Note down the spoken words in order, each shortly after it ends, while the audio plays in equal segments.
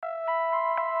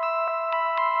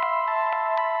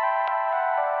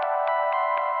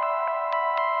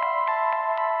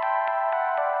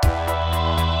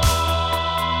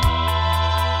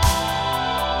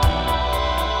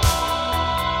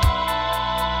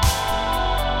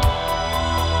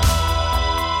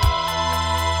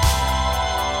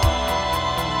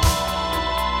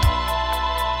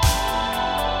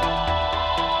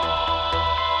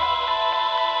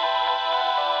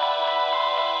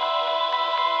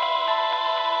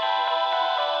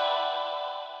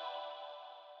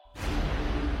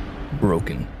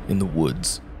broken in the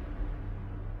woods.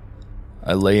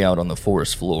 I lay out on the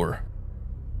forest floor,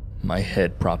 my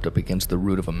head propped up against the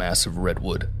root of a massive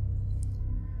redwood.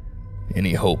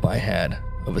 Any hope I had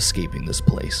of escaping this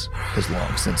place has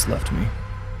long since left me.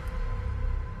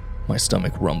 My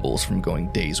stomach rumbles from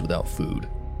going days without food.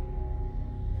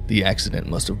 The accident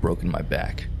must have broken my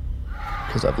back,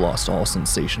 because I've lost all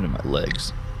sensation in my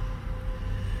legs.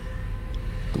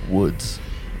 The woods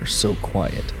are so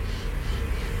quiet.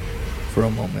 For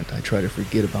a moment, I try to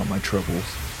forget about my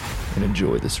troubles and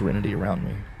enjoy the serenity around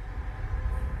me.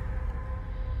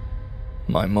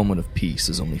 My moment of peace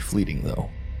is only fleeting, though.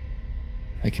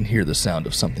 I can hear the sound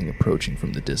of something approaching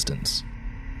from the distance.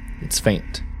 It's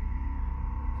faint,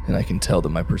 and I can tell that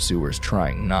my pursuer is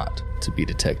trying not to be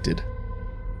detected.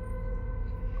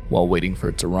 While waiting for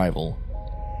its arrival,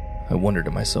 I wonder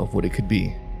to myself what it could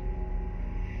be.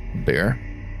 Bear?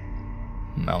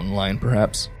 Mountain lion,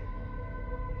 perhaps?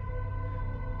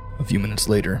 A few minutes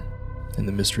later, and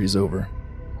the mystery is over,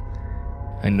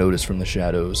 I notice from the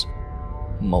shadows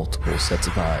multiple sets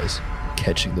of eyes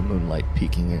catching the moonlight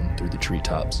peeking in through the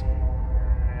treetops.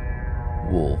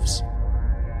 Wolves.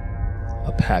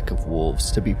 A pack of wolves,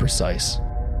 to be precise.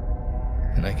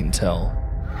 And I can tell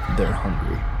they're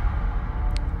hungry.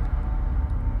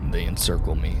 They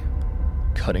encircle me,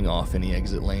 cutting off any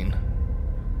exit lane,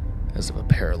 as if a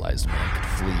paralyzed man could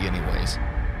flee anyways.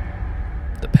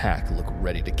 The pack look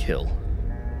ready to kill.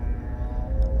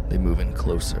 They move in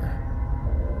closer,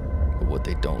 but what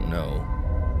they don't know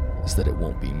is that it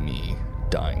won't be me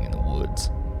dying in the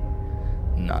woods.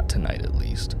 Not tonight, at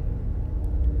least.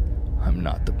 I'm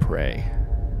not the prey.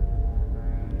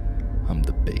 I'm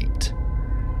the bait.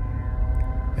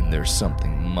 And there's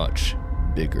something much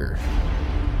bigger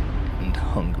and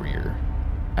hungrier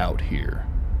out here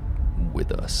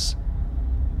with us.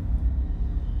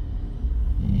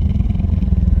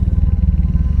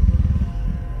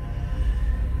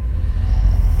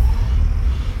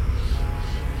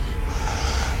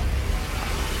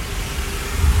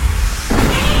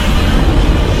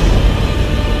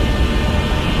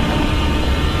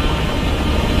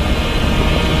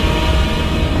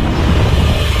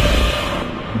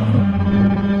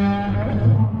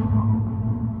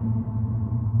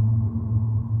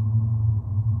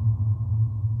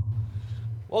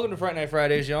 Welcome to Fright Night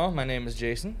Fridays, y'all. My name is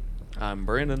Jason. I'm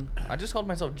Brandon. I just called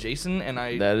myself Jason, and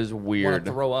That is weird. want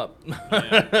to throw up.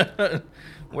 Yeah.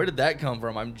 Where did that come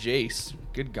from? I'm Jace.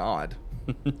 Good God.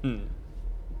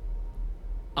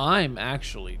 I'm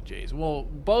actually Jason. Well,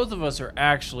 both of us are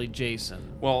actually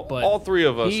Jason. Well, but all three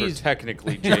of us are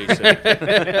technically Jason.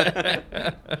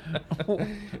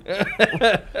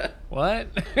 What?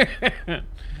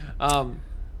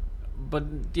 But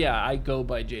yeah, I go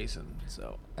by Jason.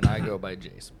 So. And I go by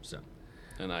Jace. So.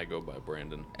 And I go by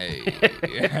Brandon.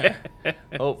 Hey.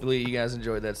 Hopefully you guys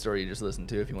enjoyed that story you just listened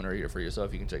to. If you want to read it for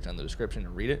yourself, you can check down the description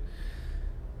and read it.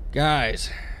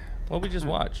 Guys, what we just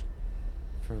watched?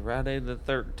 Friday the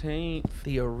 13th.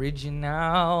 The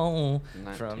original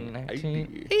from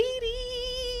 1980.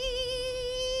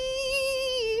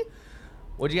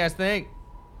 What'd you guys think?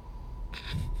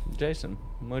 Jason,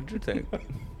 what'd you think?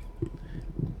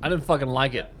 I didn't fucking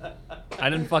like it.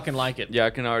 Yeah,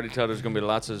 I can already tell there's going to be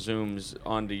lots of zooms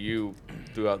onto you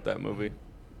throughout that movie.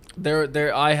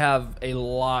 I have a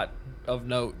lot of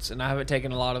notes, and I haven't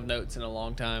taken a lot of notes in a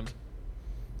long time.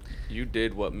 You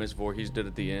did what Miss Voorhees did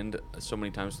at the end so many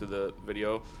times through the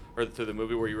video, or through the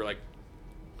movie, where you were like...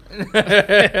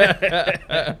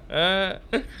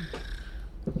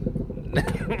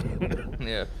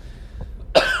 Yeah.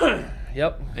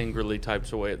 Yep. Angrily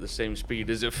types away at the same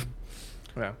speed as if...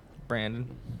 Yeah.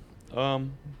 Brandon.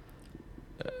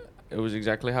 It was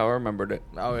exactly how I remembered it.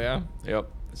 Oh, yeah?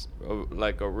 Yep. It's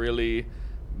like a really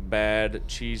bad,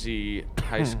 cheesy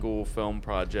high school film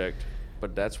project.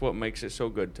 But that's what makes it so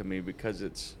good to me, because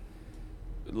it's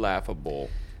laughable.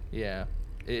 Yeah.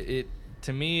 It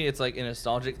to me, it's like a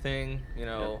nostalgic thing, you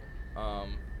know. Yep.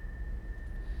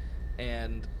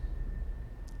 And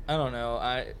I don't know.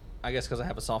 I guess because I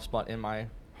have a soft spot in my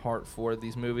heart for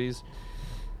these movies,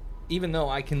 even though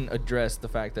I can address the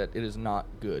fact that it is not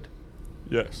good.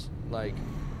 Yes. Like,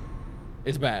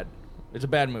 it's bad. It's a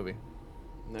bad movie.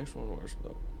 Next one worse,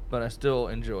 though. But I still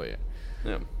enjoy it.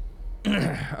 Yeah.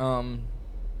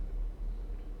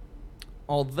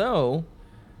 Although,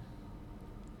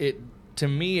 to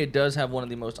me, it does have one of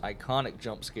the most iconic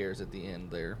jump scares at the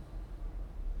end there.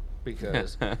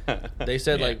 Because they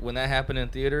said, like, when that happened in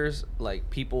theaters, like,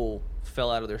 people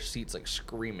fell out of their seats, like,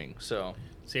 screaming. So,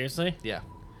 Seriously? yeah.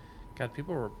 God,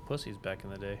 people were pussies back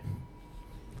in the day.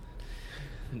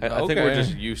 I think we're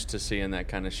just used to seeing that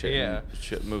kind of shit Yeah. in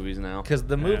shit movies now. Because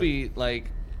the movie,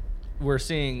 like, we're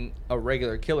seeing a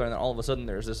regular killer, and then all of a sudden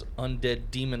there's this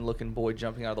undead demon-looking boy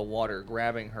jumping out of the water,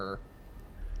 grabbing her.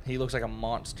 He looks like a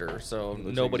monster, so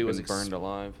Looks nobody like was he's been burned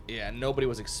alive. Yeah, nobody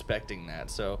was expecting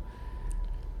that. So,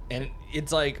 and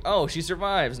it's like, oh, she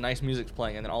survives. Nice music's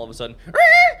playing, and then all of a sudden,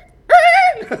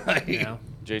 like, Yeah.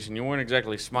 Jason, you weren't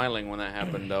exactly smiling when that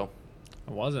happened, though.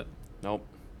 I wasn't. Nope.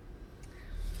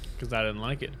 Because I didn't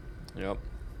like it. Yep.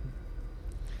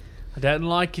 I didn't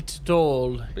like it at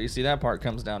all. But you see, that part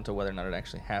comes down to whether or not it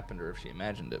actually happened or if she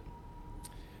imagined it.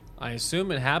 I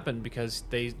assume it happened because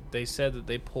they said that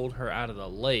they pulled her out of the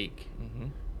lake,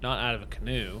 not out of a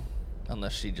canoe.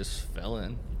 Unless she just fell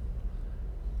in.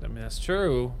 I mean, that's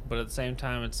true, but at the same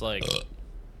time, it's like...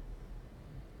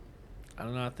 I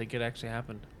don't know. I think it actually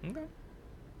happened. Okay.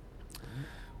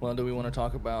 Well, do we want to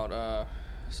talk about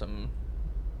some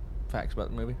facts about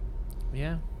the movie?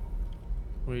 Yeah.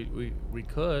 We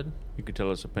could. You could tell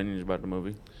us opinions about the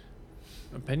movie.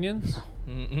 Opinions?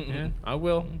 Yeah, I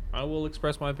will. I will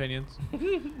express my opinions.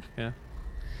 Yeah.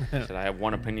 Said I have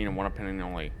one opinion and one opinion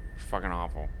only. Fucking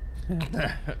awful. Came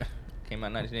out in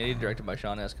 1980, directed by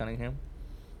Sean S. Cunningham.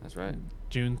 That's right.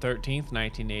 June 13th,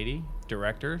 1980.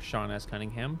 Director, Sean S.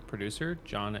 Cunningham. Producer,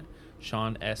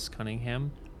 Sean S.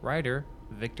 Cunningham. Writer,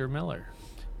 Victor Miller.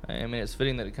 I mean, it's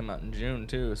fitting that it come out in June,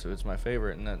 too, so it's my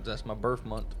favorite, and that's my birth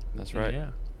month. That's right. Yeah.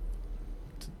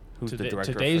 Who's the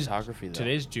director of photography, though?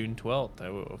 Today's June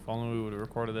 12th. If only we would have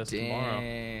recorded this tomorrow.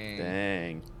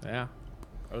 Dang. Yeah.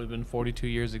 It would have been 42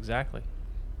 years exactly.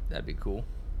 That'd be cool.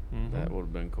 Mm-hmm. That would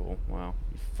have been cool. Wow.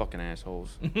 You fucking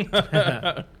assholes.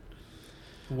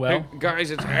 Well, Hey,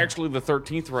 guys, it's actually the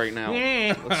 13th right now.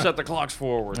 Let's set the clocks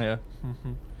forward. Yeah.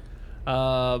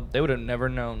 They would have never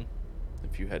known.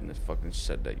 If you hadn't fucking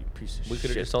said that, you piece of shit. We could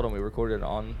have just told them we recorded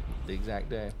on the exact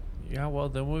day. yeah, well,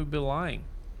 then we'd be lying.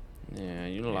 Yeah,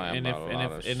 you lie And about a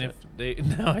lot of shit. if they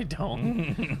no, I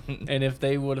don't. And if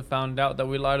they would have found out that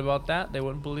we lied about that, they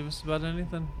wouldn't believe us about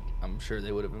anything. I'm sure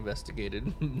they would have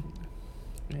investigated.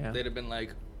 Yeah. They'd have been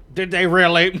like, did they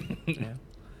really? Yeah.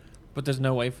 But there's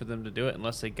no way for them to do it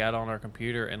unless they got on our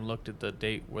computer and looked at the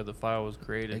date where the file was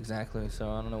created. Exactly, so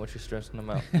I don't know what you're stressing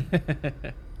about.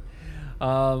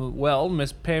 Well,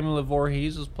 Miss Pamela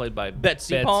Voorhees was played by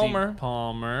Betsy Palmer.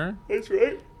 Palmer. That's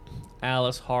right.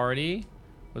 Alice Hardy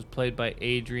was played by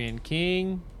Adrian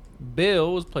King.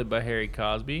 Bill was played by Harry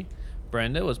Cosby.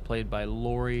 Brenda was played by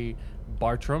Laurie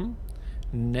Bartram.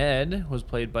 Ned was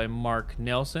played by Mark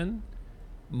Nelson.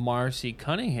 Marcy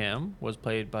Cunningham was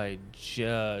played by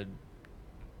Janine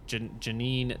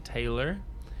Taylor.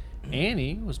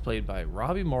 Annie was played by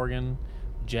Robbie Morgan.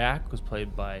 Jack was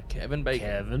played by Kevin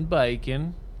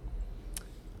Bacon.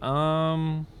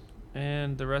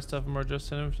 And the rest of them are just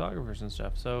cinematographers and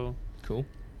stuff. So, Cool.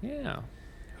 yeah.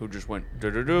 Who just went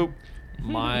do-do-do.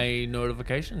 My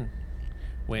notification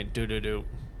went do-do-do.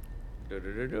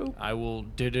 Do-do-do-do. I will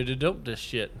do-do-do-do this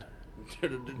shit.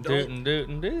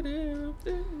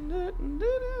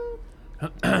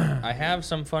 I have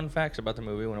some fun facts about the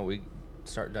movie when we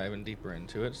start diving deeper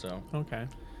into it, so. Okay.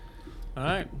 All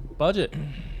right. Budget.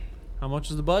 How much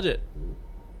is the budget?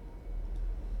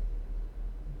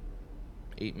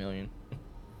 $8 million.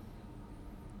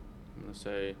 I'm going to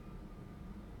say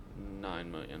 $9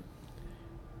 million.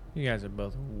 You guys are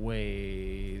both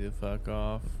way the fuck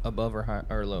off. Above or high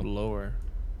or low? Lower.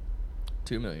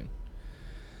 $2 million.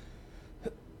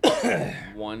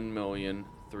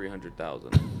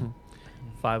 1,300,000.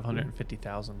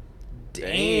 550,000.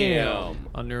 Damn.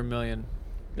 Under $1 million.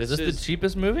 Is this the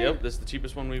cheapest movie? Yep, this is the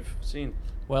cheapest one we've seen.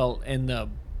 Well, in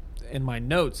my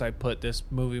notes, I put this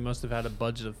movie must have had a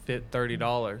budget of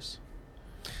 $30.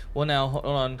 Well, now hold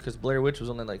on, because Blair Witch was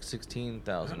only like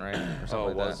 16,000, right? Or something Oh,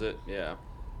 like was that. it? Yeah.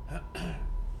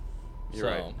 You're So,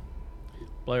 right.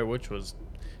 Blair Witch was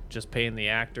just paying the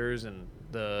actors and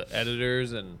the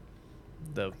editors and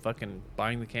the fucking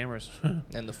buying the cameras.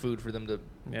 And the food for them to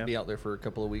Yeah. be out there for a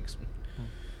couple of weeks.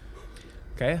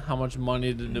 Okay, how much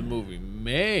money did the movie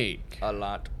make A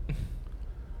lot.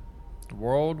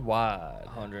 worldwide?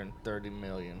 130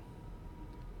 million.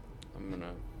 I'm going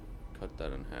to cut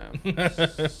that in half.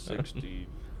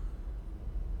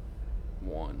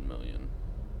 61 million.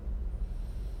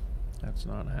 That's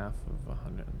not half of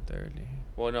 130.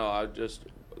 Well, no, I just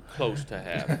close to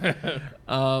half.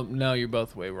 No, you're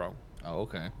both way wrong. Oh,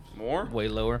 okay. More? Way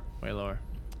lower. Way lower.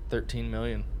 13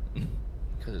 million.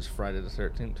 Because it's Friday the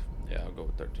 13th. Yeah, I'll go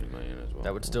with 13 million as well.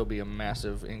 That would still be a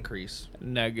massive increase.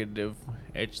 Negative.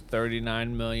 It's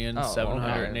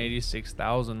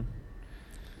 39,786,000.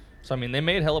 So, I mean, they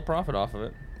made hella profit off of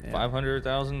it. Yeah.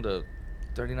 500,000 to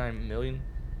 39 million.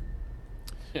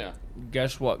 Yeah.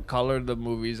 Guess what color the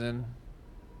movie's in?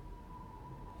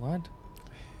 What?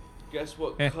 Guess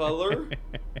what color?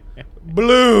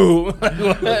 Blue.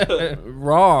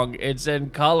 Wrong. It's in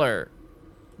color.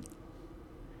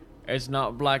 It's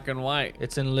not black and white.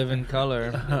 It's in living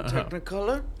color.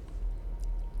 Technicolor?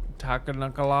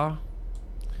 Takanakala.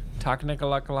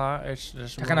 Takanakala. It's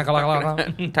just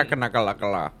Technicolor.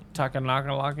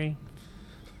 Takanakalaki.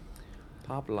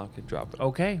 Pop, lock, and drop it.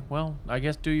 Okay, well, I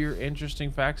guess do your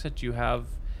interesting facts that you have,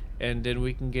 and then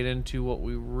we can get into what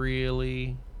we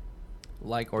really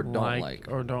Like or don't like.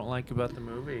 or don't like about the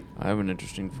movie. I have an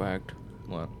interesting fact.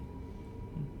 What?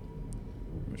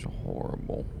 It's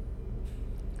horrible.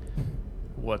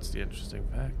 What's the interesting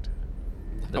fact?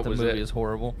 That the movie is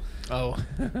horrible. Oh.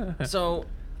 So,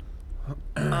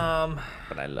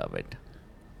 But I love it.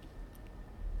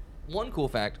 one cool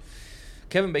fact: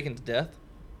 Kevin Bacon's death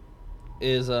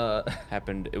is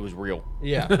Happened. It was real.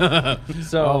 yeah.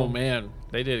 So Oh man,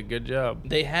 they did a good job.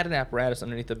 they had an apparatus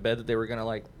underneath the bed that they were gonna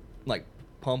like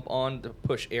pump on to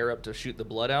push air up to shoot the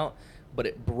blood out, but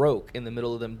it broke in the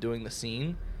middle of them doing the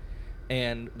scene,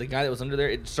 and the guy that was under there,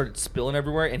 it started spilling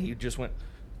everywhere, and he just went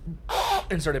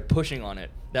and started pushing on it.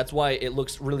 That's why it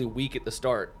looks really weak at the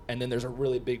start, and then there's a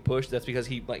really big push. That's because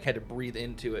he had to breathe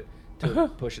into it to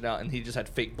push it out, and he just had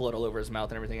fake blood all over his mouth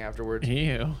and everything afterwards.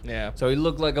 Ew. Yeah. So he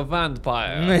looked like a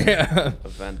vampire. Yeah. A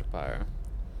vampire.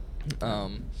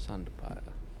 Sandpire.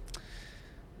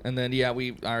 And then I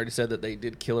already said that they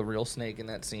did kill a real snake in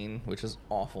that scene, which is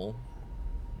awful.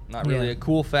 Not really Yeah. a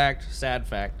cool fact, sad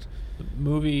fact. The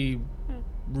movie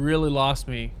really lost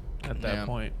me at that Yeah.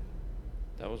 point.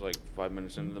 That was like 5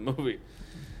 minutes into the movie.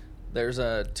 There's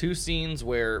two scenes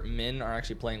where men are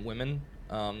actually playing women.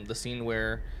 The scene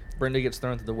where Brenda gets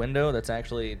thrown through the window, that's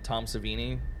actually Tom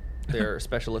Savini, their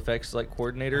special effects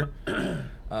coordinator,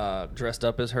 dressed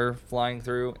up as her flying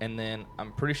through. And then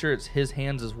I'm pretty sure it's his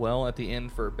hands as well at the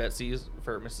end for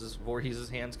Mrs. Voorhees'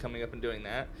 hands coming up and doing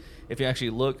that. If you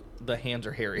actually look, the hands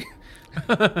are hairy.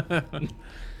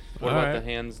 What about the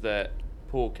hands that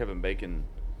pull Kevin Bacon?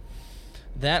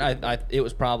 That it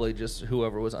was probably just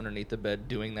whoever was underneath the bed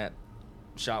doing that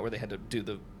shot where they had to do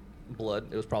the blood.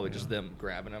 It was probably just them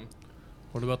grabbing him.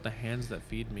 What about the hands that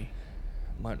feed me?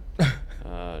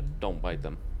 Don't bite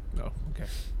them. Oh, okay.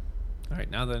 All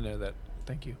right, now that I know that,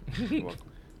 thank you. You're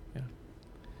welcome. Yeah.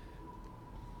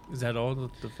 Is that all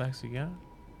the facts you got?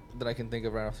 That I can think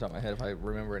of right off the top of my head if I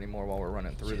remember any more while we're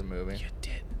running through the movie. You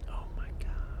did. Oh my god.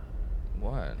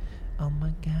 What? Oh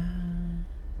my god.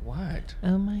 What?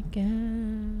 Oh my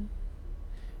god.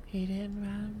 He didn't write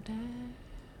him down.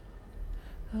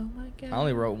 Oh my god. I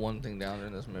only wrote one thing down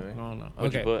in this movie. Oh no.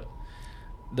 What'd you put?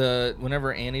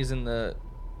 Whenever Annie's in the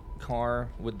car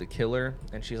with the killer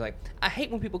and she's like, I hate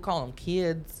when people call them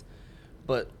kids.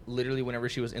 But literally whenever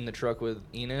she was in the truck with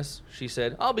Enos, she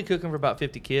said, I'll be cooking for about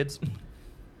 50 kids.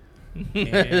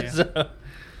 Yeah. So-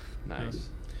 Nice.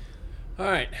 All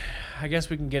right. I guess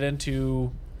we can get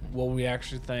into what we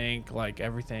actually think, like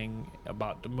everything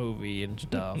about the movie and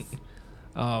stuff.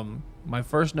 My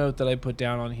first note that I put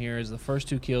down on here is the first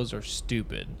two kills are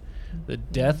stupid. The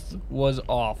death was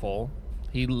awful.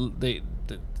 He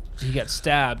got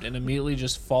stabbed and immediately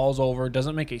just falls over,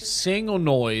 doesn't make a single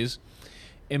noise,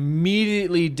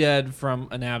 immediately dead from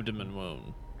an abdomen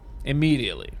wound.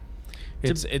 Immediately.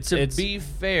 To be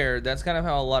fair, that's kind of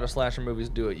how a lot of slasher movies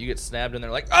do it. You get stabbed and they're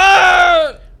like,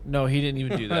 ah! No, he didn't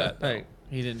even do that. Hey.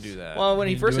 He didn't do that. Well, when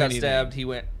he didn't first do got anything. stabbed, he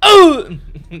went, oh!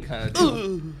 Kind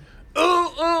of.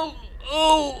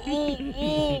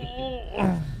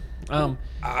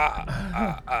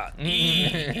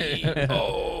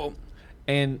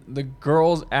 And the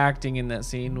girl's acting in that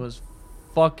scene was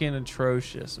fucking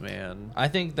atrocious, man. I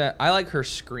think that I like her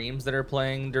screams that are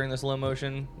playing during the slow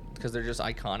motion because they're just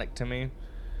iconic to me.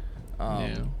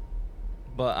 Yeah.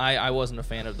 But I wasn't a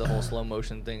fan of the whole slow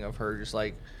motion thing of her just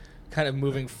like kind of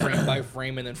moving frame by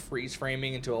frame and then freeze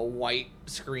framing into a white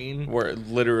screen. Where it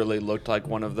literally looked like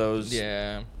one of those.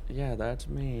 Yeah. Yeah, that's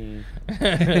me.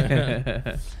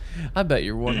 I bet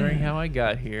you're wondering how I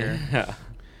got here. Yeah.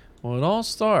 Well, it all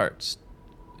starts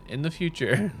in the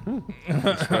future.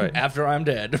 That's right. After I'm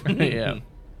dead. Yeah.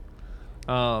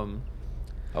 Oh,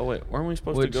 wait. Weren't we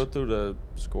supposed to go through the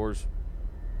scores?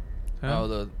 Oh,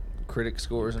 the critic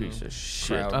scores and Piece of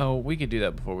shit. crowd Oh, we could do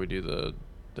that before we do the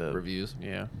reviews.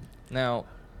 Yeah. Now,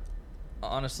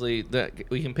 honestly, that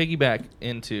we can piggyback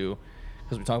into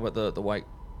because we talk about the white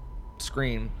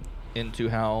screen into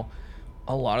how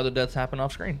a lot of the deaths happen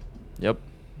off screen. Yep.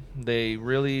 They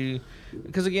really,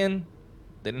 because again,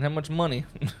 they didn't have much money,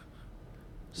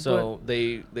 so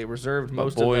they reserved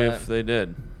most Boy, of that. if they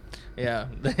did. Yeah,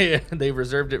 they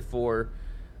reserved it for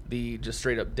the just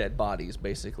straight up dead bodies,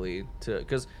 basically.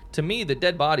 Because to me, the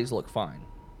dead bodies look fine.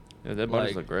 Yeah, dead bodies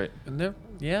Like- look great. And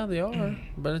they are,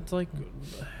 but it's like,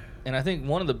 And I think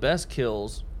one of the best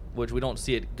kills, which we don't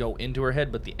see it go into her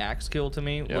head, but the axe kill to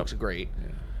me looks great.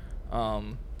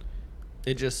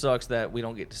 It just sucks that we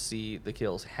don't get to see the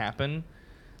kills happen.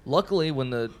 Luckily, when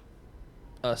the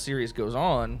series goes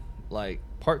on, like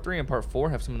part 3 and part 4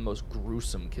 have some of the most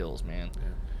gruesome kills, man.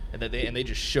 And they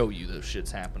just show you those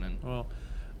shits happening. well,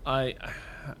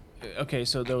 okay,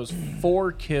 so there was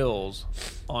 4 kills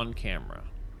on camera.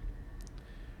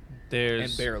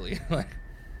 There's And barely.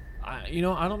 I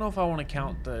don't know if I want to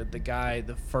count the guy,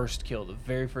 the first kill, the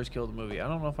very first kill of the movie. I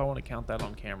don't know if I want to count that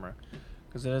on camera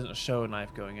because it doesn't show a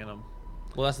knife going in him.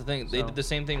 Well, that's the thing. They So- did the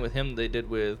same thing with him they did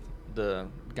with the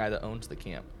guy that owns the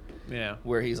camp, Yeah.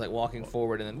 where he's like walking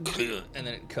forward and then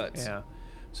it cuts. Yeah.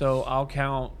 So I'll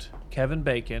count Kevin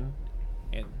Bacon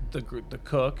and the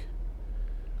cook.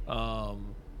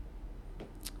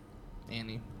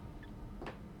 Annie.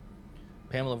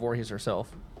 Pamela Voorhees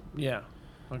herself. Yeah.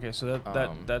 Okay, so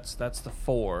that's the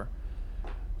 4.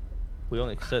 We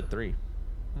only said 3.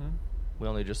 Hmm? We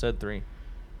only just said 3.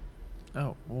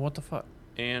 Oh, well, what the fuck?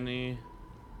 Annie,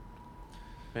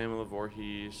 Pamela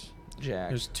Voorhees. Jack.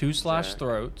 There's 2 slash Jack.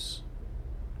 throats.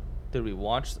 Did we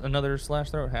watch another slash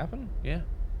throat happen? Yeah.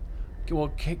 Well,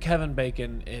 Kevin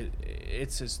Bacon,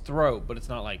 it's his throat, but it's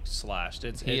not like slashed.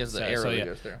 He has the arrow that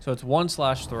goes there. So it's 1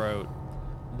 slash throat,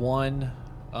 1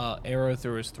 arrow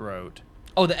through his throat.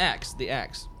 Oh, the axe. The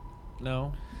axe.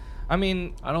 No, I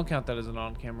mean, I don't count that as an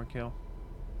on-camera kill.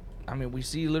 we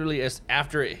see literally as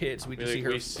after it hits, we just see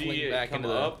her we see fling it back come into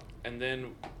the up, and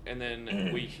then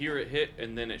we hear it hit,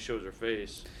 and then it shows her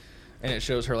face. and it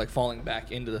shows her like falling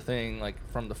back into the thing like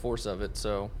from the force of it.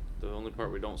 So The only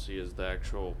part we don't see is the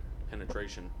actual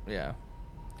penetration. yeah.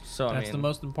 So That's the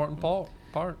most important part.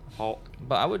 Halt.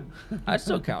 But I'd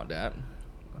still count that.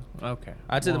 Okay.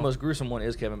 I'd say the Well, most gruesome one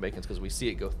is Kevin Bacon's because we see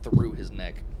it go through his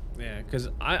neck. Yeah, because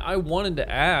I wanted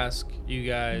to ask you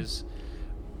guys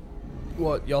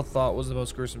what y'all thought was the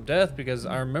most gruesome death, because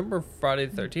I remember Friday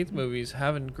the 13th movies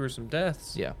having gruesome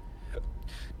deaths. Yeah.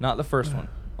 Not the first one.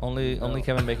 Only No.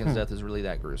 Kevin Bacon's death is really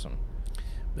that gruesome.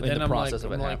 But In then the I'm process like,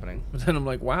 of it I'm like- happening. But then I'm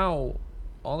like, wow,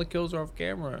 all the kills are off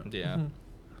camera. Yeah.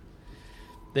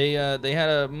 They had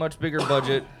a much bigger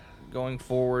budget going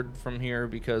forward from here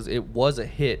because it was a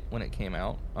hit when it came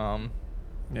out.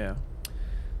 Yeah.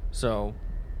 So,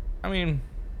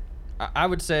 I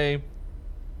would say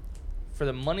for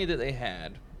the money that they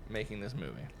had making this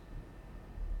movie,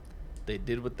 they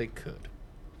did what they could.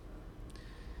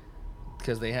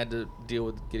 Because they had to deal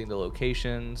with getting the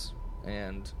locations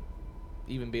and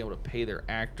even be able to pay their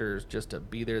actors just to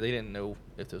be there. They didn't know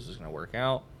if this was going to work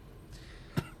out.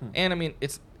 And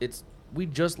it's we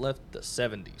just left the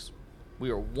 70s. We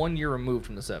are 1 year removed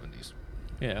from the 70s.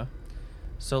 Yeah.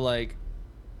 So like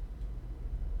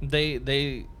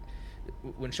they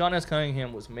when Sean S.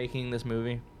 Cunningham was making this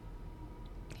movie,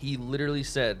 he literally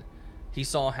said he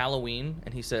saw Halloween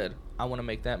and he said, I want to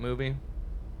make that movie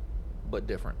but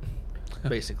different.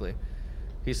 Basically.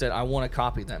 He said, I want to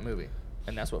copy that movie.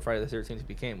 And that's what Friday the 13th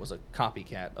became, was a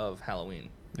copycat of Halloween.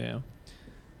 Yeah.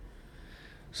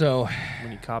 So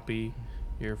When you copy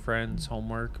your friend's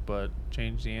homework but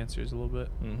change the answers a little bit.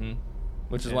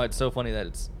 which is Yeah. why it's so funny that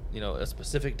it's, a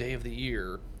specific day of the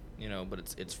year, but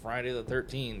it's Friday the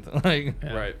 13th. Like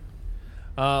Yeah.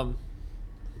 Right.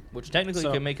 which technically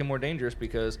So- can make him more dangerous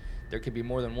because there could be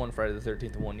more than one Friday the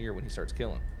 13th in 1 year when he starts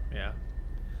killing. Yeah.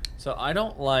 So I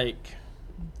don't like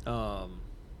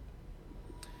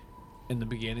in the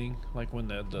beginning, like when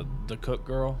the cook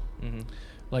girl,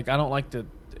 like I don't like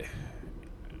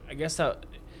I guess that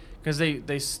because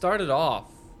they started off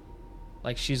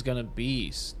like she's gonna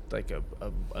be like an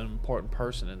important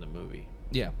person in the movie.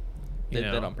 Yeah. They You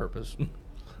did that know. on purpose.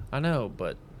 I know,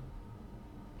 but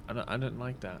I didn't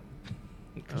like that.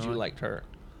 Because you liked her.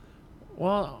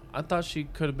 Well, I thought she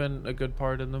could have been a good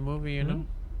part in the movie, you know?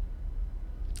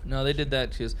 No, they did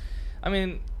that because,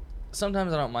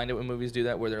 sometimes I don't mind it when movies do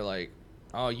that where they're like,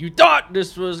 oh, you thought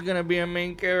this was going to be a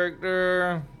main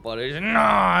character, but it's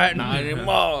not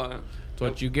anymore. That's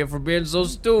what you get for being so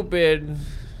stupid.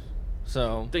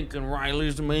 So, Thinking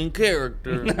Riley's the main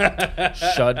character.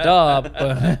 Shut up.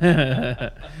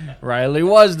 Riley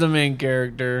was the main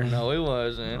character. no, it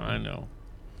wasn't. I know.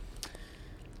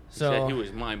 So, Said he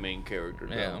was my main character.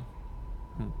 yeah.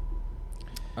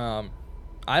 Though.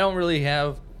 I don't really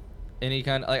have any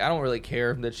kind of, I don't really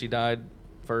care that she died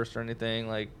first or anything,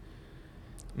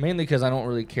 mainly because I don't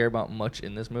really care about much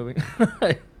in this movie.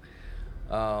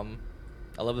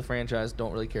 I love the franchise,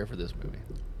 don't really care for this movie.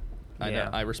 I know, Yeah.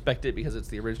 I respect it because it's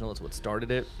the original. It's what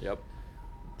started it. Yep.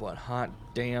 But hot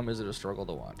damn, is it a struggle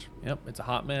to watch? Yep, it's a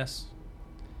hot mess.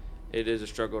 It is a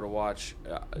struggle to watch.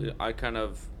 I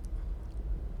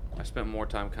spent more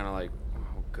time kind of like,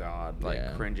 oh god, like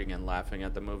Yeah. cringing and laughing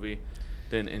at the movie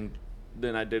than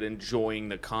I did enjoying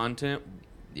the content.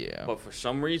 Yeah. But for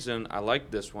some reason, I like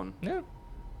this one. Yeah.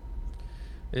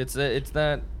 It's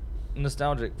that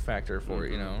nostalgic factor for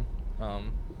it, you know.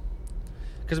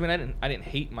 Because I mean, I didn't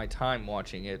hate my time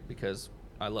watching it because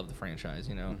I love the franchise,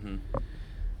 you know. Mm-hmm.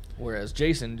 Whereas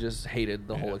Jason just hated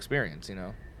the whole experience, you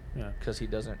know, Yeah. because he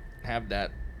doesn't have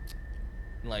that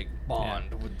like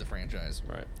bond with the franchise.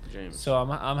 Right, James. So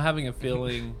I'm having a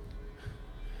feeling.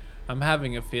 I'm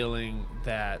having a feeling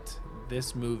that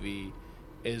this movie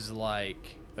is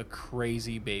like a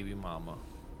crazy baby mama.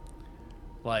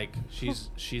 Like she's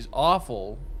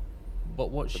awful,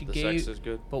 but what she the gave. sex is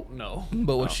good? But no.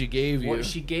 But what she gave you, What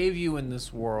she gave you in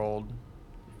this world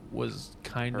was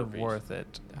kind of Herpes. worth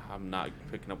it. I'm not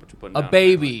picking up what you're putting A down.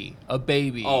 baby. A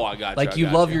baby. Oh, I got you, Like I you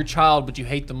got love you. your child, but you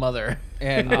hate the mother.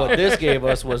 and what this gave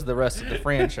us was the rest of the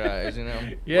franchise, you know.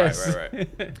 Yes.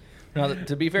 Right. Now,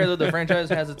 to be fair though, the franchise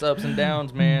has its ups and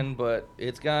downs, man. But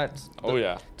it's got. Oh,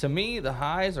 yeah. To me, the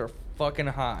highs are fucking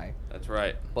high, That's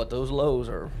right. but those lows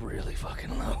are really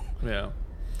fucking low. Yeah.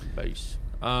 Base.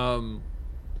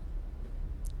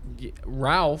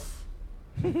 Ralph.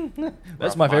 That's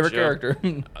Ralph my favorite Macchio. character.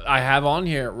 I have on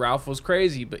here. Ralph was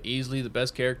crazy, but easily the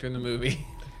best character in the movie.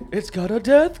 It's got a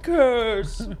death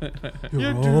curse.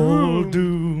 You're all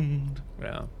doomed.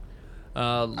 Yeah.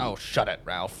 Oh, shut it,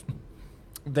 Ralph.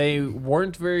 They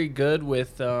weren't very good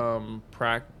with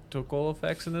practical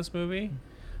effects in this movie.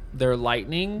 Their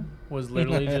lightning was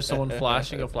literally just someone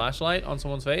flashing a flashlight on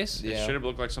someone's face. Yeah. It should have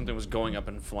looked like something was going up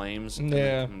in flames. and Yeah.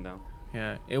 then coming down.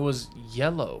 Yeah, it was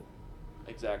yellow.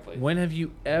 Exactly. When have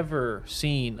you ever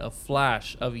seen a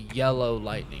flash of yellow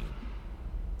lightning?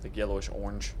 Like yellowish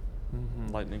orange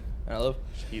lightning. I love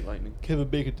Heat lightning. Kevin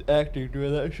Bacon's acting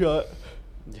during that shot.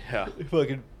 Yeah.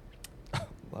 Fucking.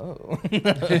 Whoa.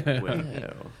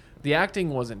 The acting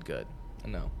wasn't good.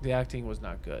 No. The acting was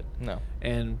not good. No.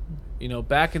 And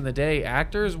back in the day,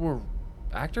 actors were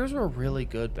really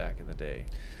good back in the day.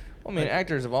 I mean,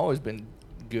 actors have always been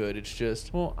good. It's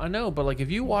just. Well, I know, but like if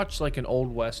you watch like an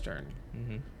old western,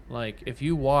 like if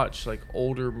you watch like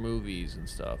older movies and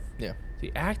stuff, Yeah.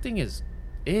 the acting is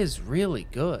really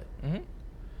good.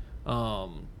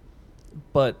 Mm-hmm.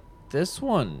 But this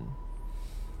one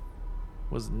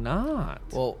was not.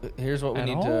 Well, here's what we At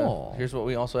need all. to. Here's what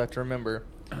we also have to remember.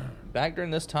 Back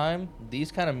during this time,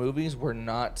 these kind of movies were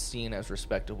not seen as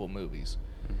respectable movies.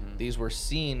 These were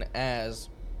seen as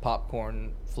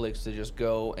popcorn flicks to just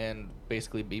go and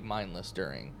basically be mindless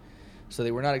during. So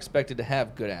they were not expected to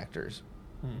have good actors.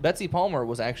 Betsy Palmer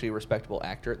was actually a respectable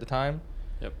actor at the time.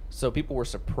 Yep. So people were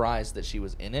surprised that she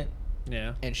was in it.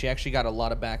 Yeah. And she actually got a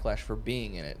lot of backlash for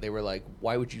being in it. They were like,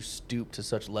 why would you stoop to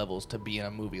such levels to be in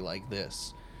a movie like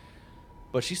this?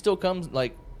 But she still comes,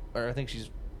 like, or I think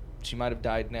she might have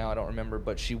died now, I don't remember,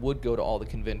 but she would go to all the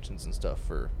conventions and stuff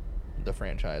for the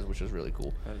franchise, which was really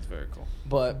cool. That is very cool.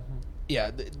 But, yeah,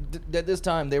 at this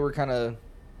time, they were kind of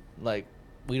like,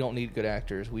 we don't need good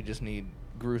actors. We just need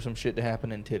gruesome shit to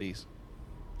happen in titties.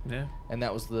 Yeah. And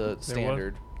that was the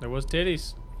standard. There was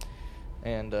titties.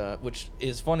 And which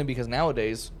is funny because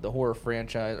nowadays the horror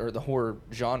franchise or the horror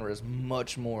genre is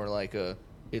much more like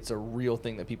it's a real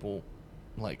thing that people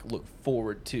like look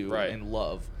forward to Right. and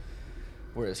love.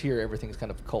 Whereas here everything's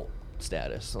kind of cult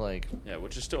status. Like Yeah,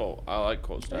 which is still I like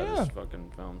cult status Yeah.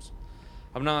 fucking films.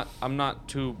 I'm not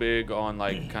too big on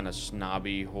like kind of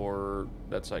snobby horror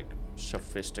that's like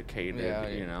sophisticated, Yeah,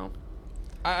 you know.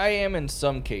 I am in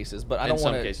some cases, but I In don't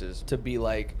some want it cases. to be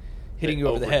like hitting They you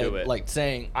over the head, overdo it. like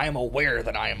saying I am aware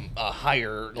that I am a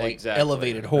higher, like Exactly.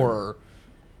 elevated horror.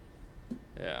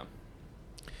 Yeah.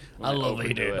 When they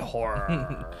overdo it.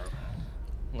 horror.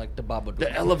 Like the Babadook.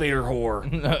 The elevator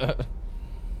whore.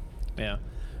 Yeah.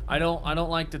 I don't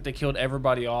like that they killed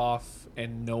everybody off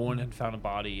and no one had found a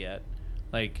body yet.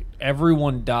 Like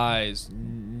everyone dies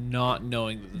not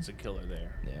knowing that there's a killer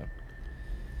there. Yeah.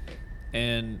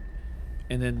 And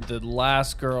then the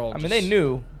last girl I mean, they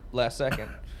knew last second.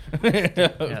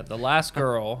 Yeah, the last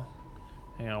girl.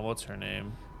 Hang on, what's her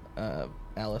name?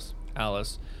 Alice.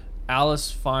 Alice.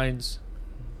 Alice finds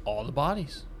all the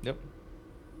bodies. Yep.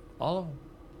 All of them.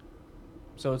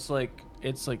 So it's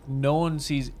like no one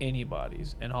sees any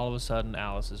bodies, and all of a sudden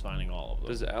Alice is finding all of them.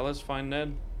 Does Alice find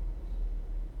Ned?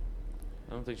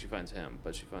 I don't think she finds him,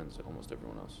 but she finds almost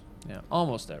everyone else. Yeah,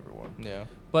 almost everyone. Yeah.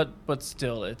 But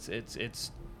still,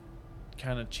 it's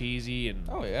kind of cheesy and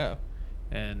Oh yeah.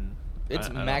 and It's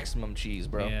I don't- maximum cheese,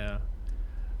 bro. Yeah,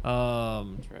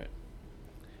 That's right.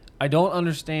 I don't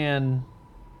understand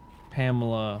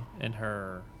Pamela and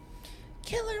her.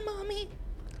 Kill her, mommy.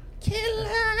 Kill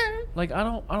her. Like, I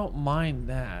don't mind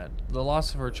that. The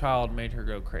loss of her child made her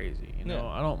go crazy. You know, Yeah.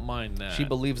 I don't mind that. She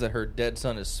believes that her dead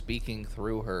son is speaking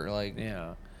through her. Like,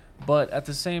 Yeah. But at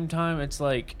the same time, it's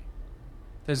like,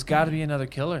 there's got to be another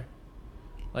killer.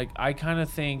 Like, I kind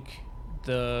of think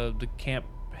the camp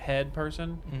head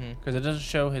person, because it doesn't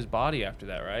show his body after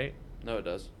that, right? No, it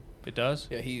does. It does?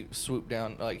 yeah, he swooped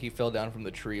down, like he fell down from the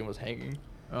tree and was hanging.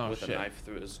 Oh, With shit. a knife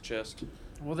through his chest.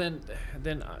 Well, then,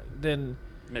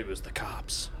 Maybe it was the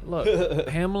cops. look,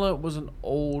 Pamela was an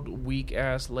old,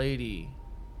 weak-ass lady.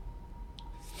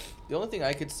 The only thing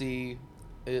I could see,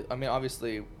 I mean,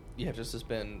 obviously, you have to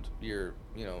suspend your,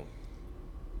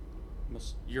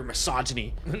 Your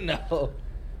misogyny. no.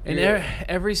 And Your-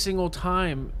 every single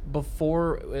time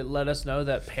before it let us know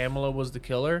that Pamela was the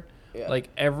killer, Yeah. like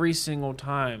every single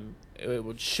time it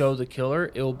would show the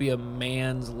killer, it will be a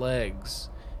man's legs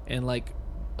and like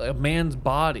a man's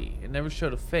body. It never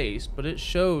showed a face, but it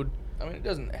showed. I mean, it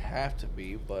doesn't have to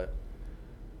be, but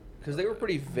because they were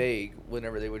pretty vague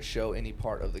whenever they would show any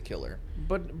part of the killer.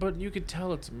 But you could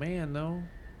tell it's a man though.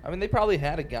 I mean, they probably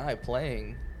had a guy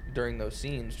playing during those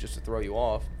scenes just to throw you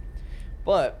off,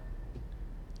 but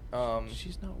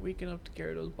She's not weak enough to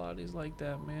carry those bodies like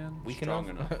that, man. weak Strong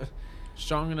enough.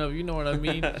 Strong enough, you know what I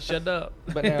mean? Shut up.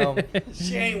 But now,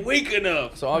 She ain't weak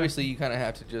enough. so obviously you kind of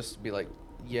have to just be like,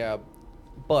 yeah,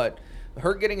 but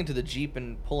her getting into the Jeep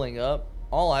and pulling up,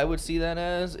 all I would see that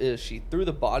as is she threw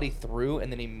the body through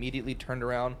and then immediately turned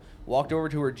around, walked over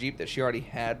to her Jeep that she already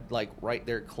had like right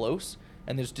there close,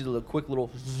 and just did a quick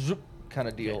little zoop kind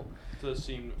of deal. Does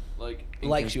seem like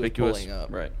Like she was inconspicuous. pulling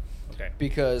up. Right. Okay.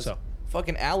 Because So.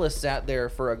 fucking Alice sat there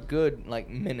for a good like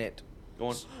minute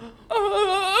Going.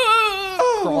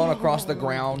 crawling across the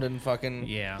ground and fucking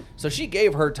Yeah. So she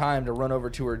gave her time to run over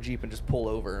to her Jeep and just pull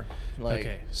over. Like,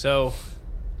 Okay, so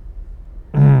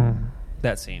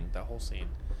that scene, the whole scene,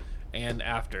 and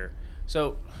after.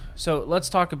 So let's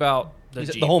talk about the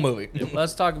Jeep. the whole movie.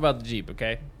 Let's talk about the Jeep,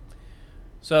 okay?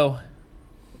 So,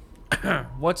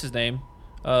 what's his name?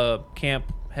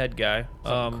 Camp head guy.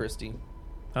 Something Christie.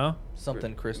 Huh?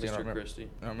 Something Christie. I don't Mr. remember. Christie.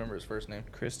 I don't remember his first name.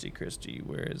 Christie.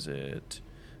 Where is it?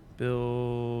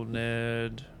 Bill,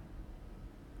 Ned.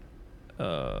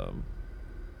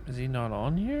 Is he not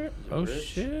on here? Oh Rich?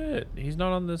 shit, he's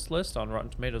not on this list on Rotten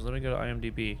Tomatoes. Let me go to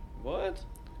IMDb. What?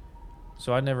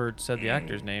 So I never said the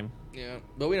actor's name. Yeah,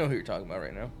 but we know who you're talking about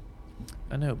right now.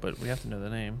 I know, but we have to know the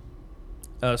name.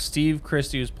 Steve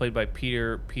Christie was played by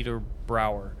Peter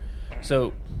Brower.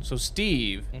 So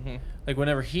Steve, like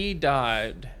whenever he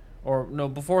died, or no,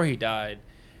 before he died,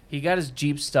 he got his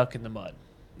Jeep stuck in the mud,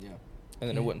 Yeah, and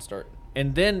then it wouldn't start.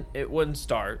 and then it wouldn't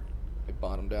start. It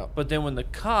bottomed out. But then when the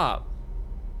cop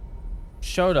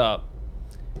showed up,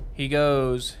 he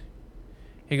goes,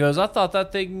 I thought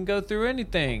that thing can go through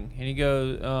anything. And he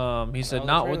goes, he said, Without a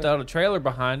not trailer." without a trailer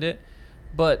behind it.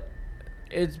 But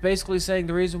it's basically saying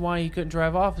the reason why he couldn't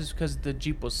drive off is because the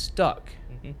Jeep was stuck.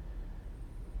 Mhm.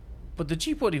 But the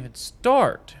Jeep wouldn't even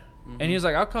start. And he was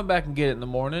like, I'll come back and get it in the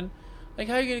morning. Like,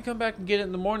 how are you going to come back and get it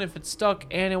in the morning if it's stuck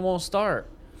and it won't start?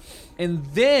 And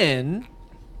then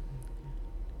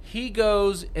he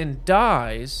goes and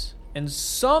dies, and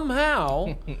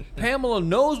somehow Pamela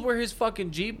knows where his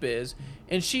fucking Jeep is,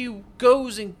 and she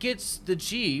goes and gets the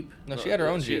Jeep. No, she had her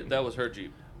own She- Jeep. That was her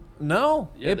Jeep. No,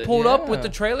 Yeah, it they- pulled up with Yeah. the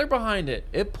trailer behind it.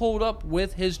 It pulled up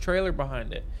with his trailer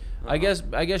behind it. I guess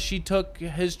she took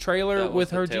his trailer That was with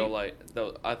the her tail Jeep.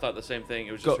 light. I thought the same thing.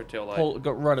 It was just her tail light.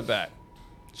 Go run it back.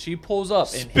 She pulls up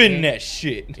and Spin that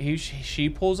shit. She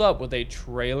pulls up with a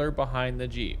trailer behind the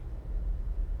Jeep.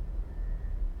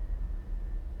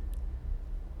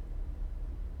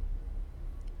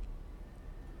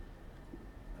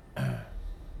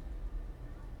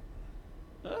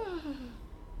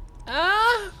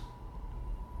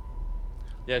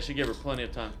 Yeah, she gave her plenty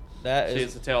of time. That She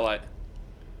hits is. the tail light.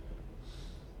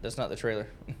 That's not the trailer.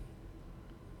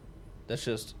 That's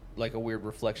just like a weird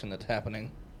reflection that's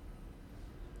happening.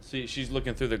 See, she's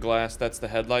looking through the glass. That's the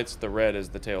headlights. The red is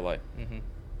the tail light. Mm-hmm.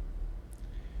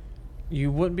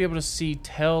 You wouldn't be able to see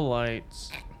tail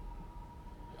lights.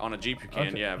 On a Jeep, you can,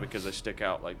 Okay. yeah, because they stick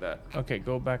out like that. Okay,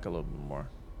 go back a little bit more.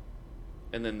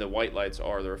 And then the white lights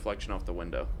are the reflection off the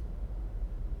window.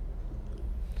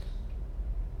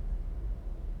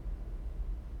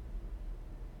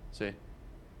 See?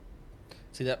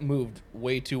 See, that moved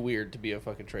way too weird to be a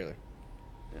fucking trailer.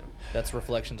 Yeah. That's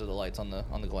reflections of the lights on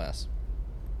the glass.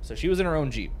 So she was in her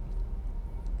own Jeep.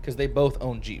 Because they both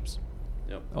own Jeeps.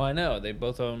 Oh, I know. They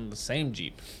both own the same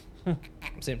Jeep.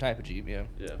 Same type of Jeep, yeah.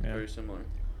 Yeah, Yeah. very similar.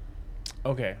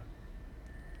 Okay.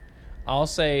 I'll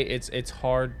say it's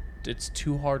hard. It's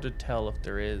too hard to tell if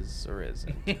there is or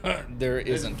isn't. There There's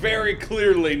isn't. very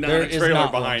clearly not There a is trailer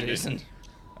not one, behind Jason. it.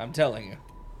 I'm telling you.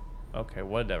 Okay,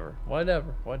 whatever. All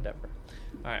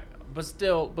right, but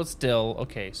still.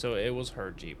 Okay, so it was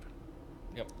her Jeep.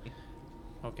 Yep.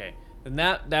 Okay, and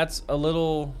that's a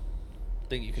little.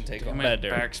 Thing you can take Damn on. it,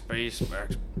 Better.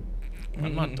 backspace.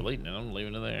 I'm not deleting it. I'm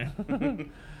leaving it there.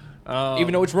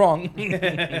 Even though it's wrong.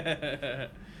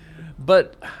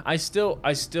 But I still,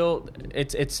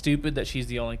 it's stupid that she's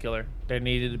the only killer. There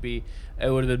needed to be. It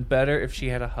would have been better if she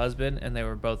had a husband and they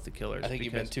were both the killers. I think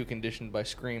you've been too conditioned by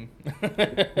Scream.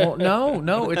 Well,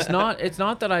 no, it's not. It's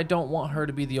not that I don't want her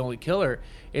to be the only killer.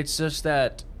 It's just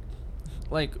that,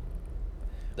 like,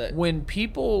 when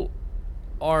people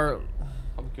are.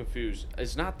 I'm confused.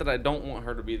 It's not that I don't want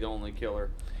her to be the only killer.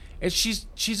 It's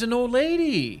she's an old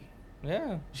lady.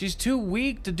 Yeah. She's too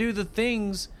weak to do the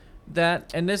things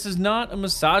that. And this is not a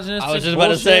misogynistic. I was just about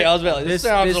to say. This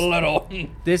sounds a little.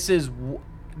 This is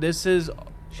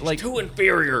She's like too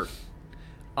inferior.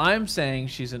 I'm saying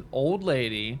she's an old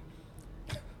lady,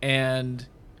 and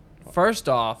first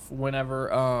off,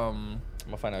 whenever I'm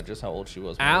gonna find out just how old she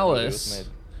was.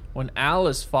 when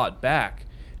Alice fought back,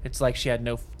 it's like she had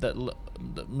no.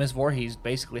 Miss Voorhees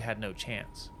basically had no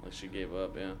chance. Like she gave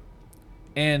up, yeah.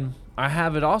 And I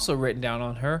have it also written down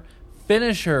on her.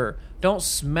 Finish her. Don't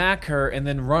smack her and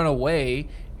then run away.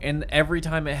 And every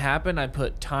time it happened, I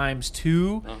put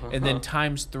 ×2 and then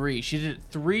 ×3. She did it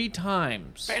 3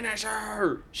 times. Finish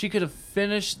her! She could have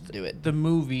finished the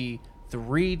movie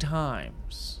 3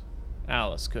 times.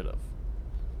 Alice could have.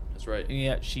 That's right. And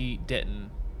yet she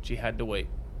didn't. She had to wait.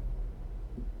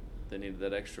 They needed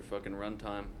that extra fucking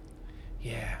runtime.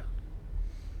 Yeah.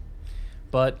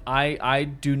 But I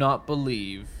do not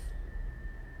believe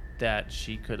that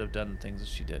she could have done the things that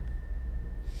she did.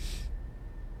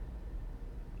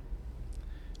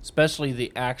 Especially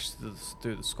the axe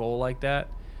through the skull like that.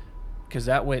 Because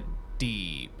that went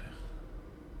deep.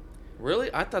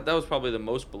 Really? I thought that was probably the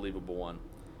most believable one.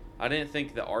 I didn't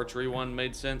think the archery one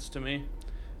made sense to me.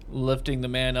 Lifting the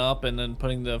man up and then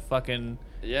putting the fucking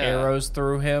arrows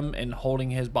through him and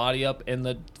holding his body up in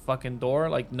the fucking door.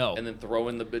 Like, no. And then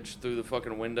throwing the bitch through the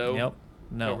fucking window. Yep.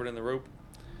 No. Covered in the rope.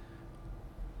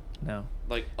 No.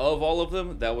 Like, of all of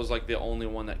them, that was like the only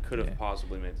one that could have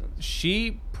possibly made sense.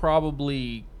 She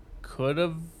probably could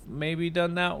have maybe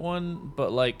done that one,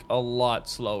 but like a lot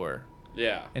slower.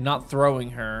 Yeah. And not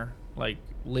throwing her, like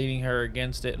leading her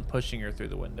against it and pushing her through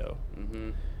the window.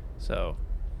 Mm-hmm. So.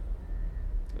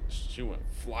 She went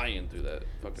flying through that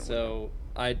fucking window.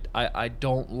 I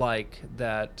don't like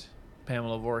that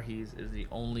Pamela Voorhees is the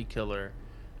only killer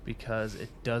because it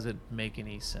doesn't make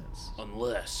any sense.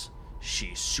 Unless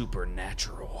she's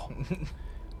supernatural.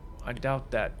 I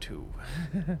doubt that too.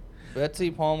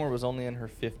 Betsy Palmer was only in her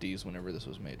 50s whenever this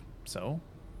was made. So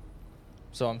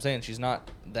I'm saying she's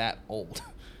not that old.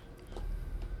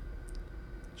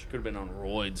 She could have been on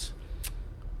roids.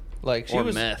 Like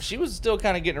she was still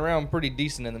kind of getting around pretty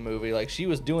decent in the movie. Like she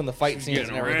was doing the fight scenes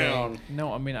and everything.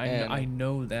 No, I mean I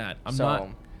know that.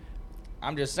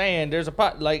 I'm just saying there's a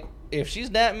pot. Like if she's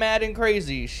that mad and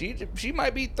crazy, she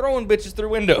might be throwing bitches through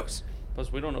windows. Plus,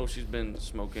 we don't know if she's been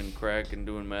smoking crack and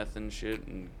doing meth and shit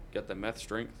and got that meth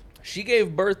strength. She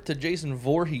gave birth to Jason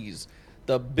Voorhees,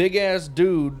 the big ass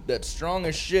dude that's strong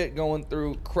as shit, going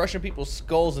through crushing people's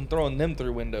skulls and throwing them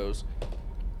through windows.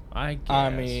 I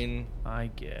guess.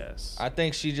 I guess. I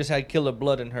think she just had killer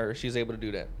blood in her. She's able to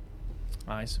do that.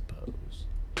 I suppose.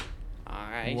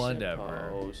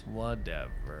 Whatever.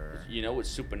 You know what's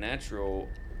supernatural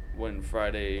when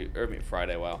Friday,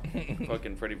 wow.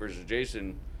 Fucking Freddy vs.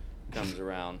 Jason comes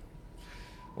around.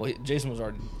 Well, Jason was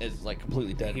already like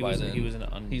completely dead by then. He was an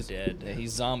undead.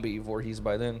 He's zombie Voorhees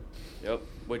by then. Yep,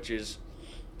 which is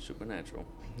supernatural.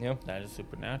 Yep. That is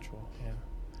supernatural, yeah.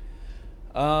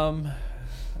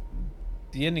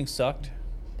 The ending sucked.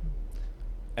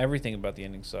 Everything about the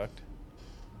ending sucked.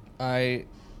 I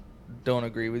don't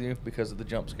agree with you because of the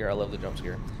jump scare. I love the jump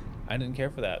scare. I didn't care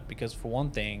for that because, for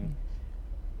one thing,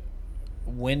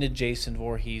 when did Jason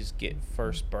Voorhees get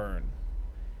first burned?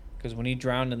 Because when he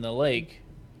drowned in the lake,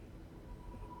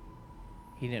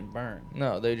 he didn't burn.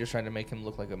 No, they just tried to make him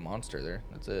look like a monster there.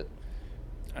 That's it.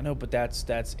 I know, but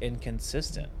that's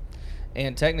inconsistent.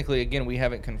 And technically, again, we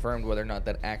haven't confirmed whether or not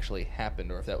that actually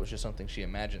happened or if that was just something she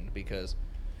imagined because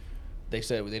they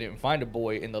said they didn't find a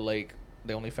boy in the lake.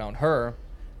 They only found her.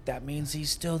 That means he's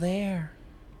still there.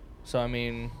 So, I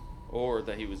mean... Or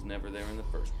that he was never there in the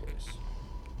first place.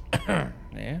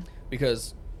 Yeah.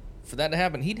 Because for that to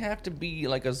happen, he'd have to be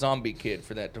like a zombie kid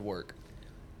for that to work.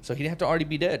 So he'd have to already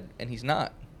be dead, and he's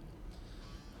not.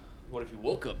 What if you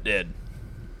woke up dead?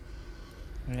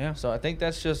 Yeah, So I think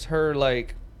that's just her,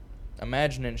 like,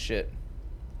 imagining shit.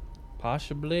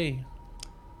 possibly.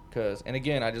 And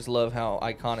again, I just love how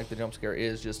iconic the jump scare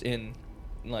is just in,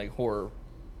 like, horror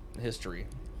history.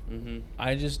 Mm-hmm.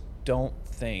 I just don't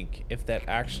think if that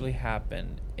actually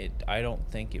happened, I don't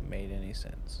think it made any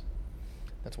sense.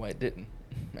 That's why it didn't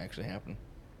actually happen.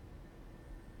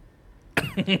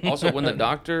 Also, when the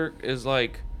doctor is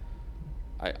like,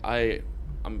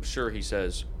 I'm sure he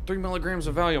says 3 milligrams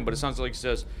of Valium, but it sounds like he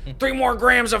says 3 more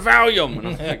grams of Valium, and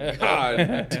I'm like,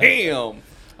 God damn.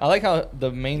 I like how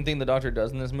the main thing the doctor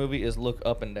does in this movie is look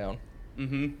up and down.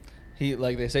 Mm-hmm. He,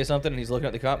 like, they say something and he's looking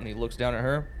at the cop and he looks down at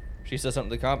her. She says something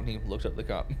to the cop and he looks up at the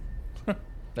cop.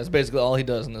 That's basically all he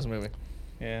does in this movie.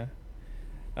 Yeah.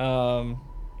 Yeah,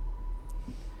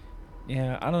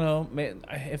 I don't know.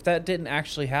 If that didn't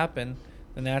actually happen,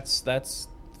 then that's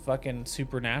fucking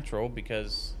supernatural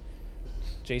because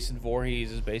Jason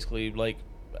Voorhees is basically like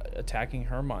attacking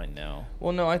her mind now.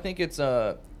 Well, no, I think it's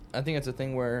a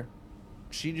thing where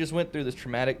she just went through this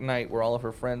traumatic night where all of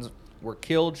her friends were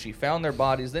killed. She found their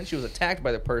bodies. Then she was attacked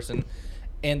by the person,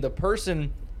 and the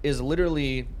person is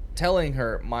literally telling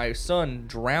her, "My son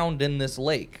drowned in this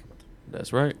lake."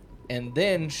 That's right. And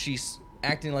then she's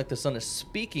acting like the son is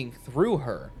speaking through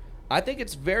her. I think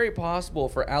it's very possible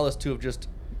for Alice to have just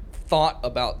thought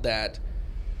about that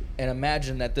and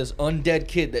imagined that this undead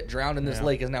kid that drowned in this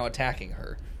lake is now attacking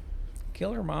her.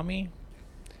 Kill her, mommy.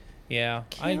 Yeah,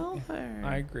 Kill her.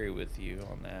 I agree with you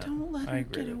on that. Don't let I her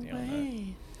agree get with you on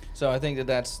away. So I think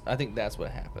that's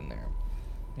what happened there.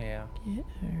 that. Yeah. Get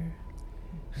her.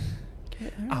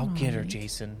 Get her, I'll get her, Mommy.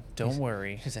 Jason. Don't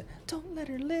worry. She said, "Don't let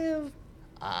her live."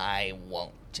 I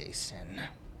won't, Jason.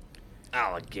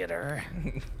 I'll get her.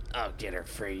 I'll get her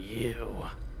for you.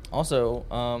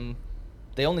 Also,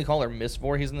 they only call her Miss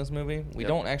Voorhees in this movie. We Yep.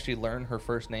 don't actually learn her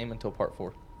first name until part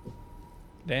 4.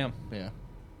 Damn. Yeah.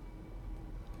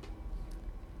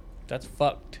 That's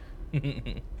fucked.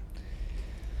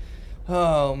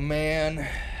 Oh, man.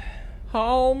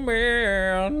 Oh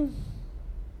man.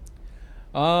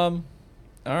 All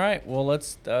right. Well,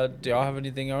 let's. Do y'all have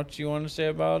anything else you want to say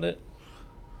about it?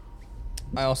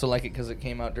 I also like it because it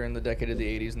came out during the decade of the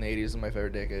 80s, and the 80s is my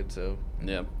favorite decade, so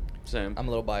Yep. Same. I'm a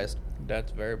little biased.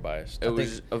 That's very biased. It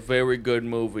was a very good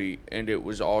movie, and it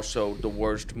was also the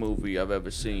worst movie I've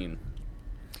ever seen.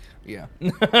 Yeah.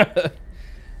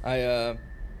 I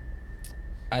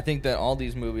think that all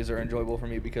these movies are enjoyable for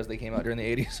me because they came out during the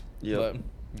 80s. Yep.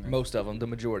 But most of them, the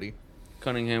majority.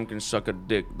 Cunningham can suck a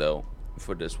dick, though,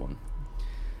 for this one.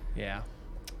 Yeah.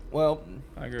 Well,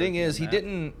 I agree thing with you is, on he that.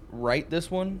 didn't write this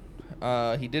one.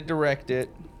 He did direct it.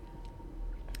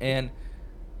 And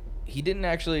he didn't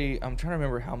actually... I'm trying to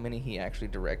remember how many he actually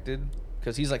directed.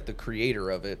 Because he's like the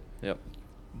creator of it. Yep.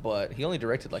 But he only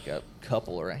directed like a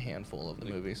couple or a handful of the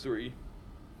movies. 3.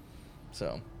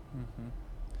 So... Mm-hmm.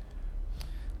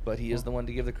 But he is the one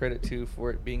to give the credit to for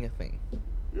it being a thing.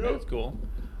 That's cool.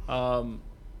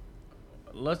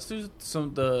 Let's do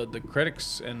some the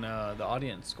critics and the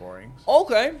audience scoring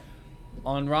Okay.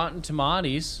 on Rotten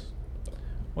Tomatoes.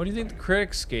 What do you think the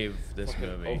critics gave this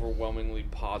movie? Overwhelmingly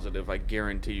positive, I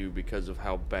guarantee you, because of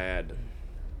how bad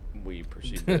we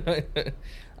perceived it.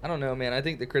 I don't know, man. I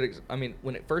think the critics... I mean,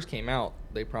 when it first came out,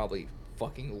 they probably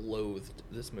fucking loathed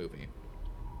this movie.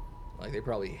 Like, they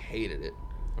probably hated it.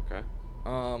 Okay.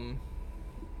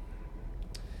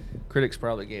 Critics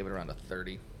probably gave it around a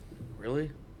 30. Really?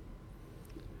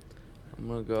 I'm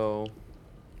gonna go...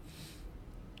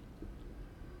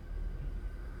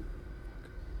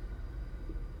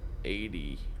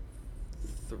 $83.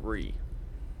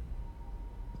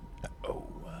 Oh,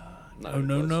 Not oh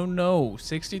even no,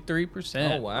 close. no.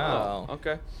 63%. Oh, wow. Oh,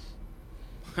 okay.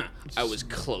 I was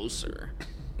closer.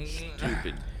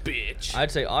 Stupid bitch.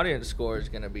 I'd say audience score is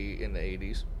going to be in the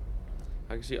 80s.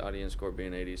 I can see audience score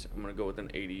being 80s. I'm gonna go with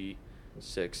an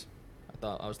 86.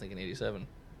 I was thinking 87.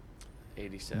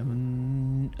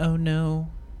 87. Oh no.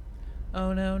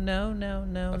 Oh no.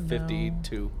 A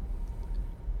 52.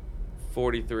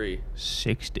 43.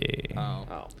 60. Oh.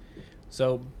 Oh.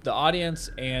 So the audience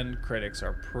and critics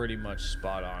are pretty much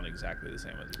spot on, exactly the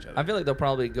same with each other. I feel like they'll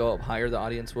probably go up higher, the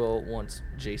audience will, once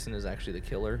Jason is actually the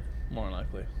killer. More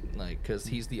likely. Like, because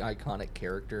he's the iconic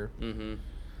character. Mm-hmm.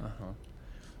 Uh-huh.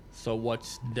 So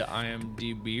what's the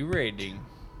IMDb rating?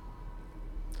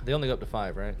 They only go up to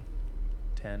 5, right?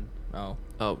 10. Oh.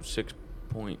 Oh,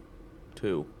 6.2.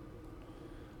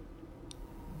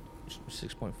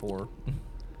 6.4.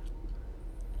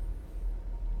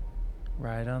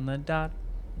 Right on the dot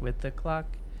with the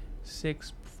clock.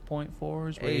 6.4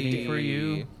 is rating for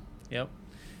you. Hey. Yep.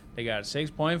 They got a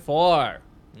 6.4.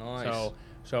 Nice. So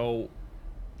So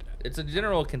It's a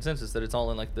general consensus that it's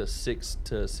all in like the 6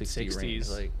 to 60 range.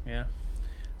 60s. Like Yeah.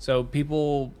 So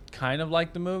people kind of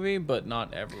like the movie, but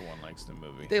not everyone likes the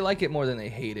movie. they like it more than they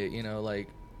hate it. You know, like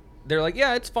they're like,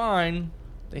 yeah, it's fine.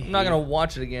 They I'm not hate gonna it.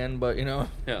 watch it again, but you know,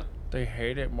 Yeah. They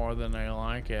hate it more than they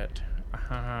like it.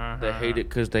 They hate it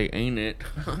because they ain't it.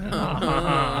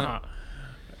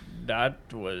 That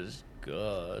was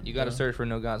good. you got to search for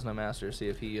No Gods No Masters. See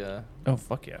if he Oh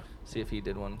fuck yeah!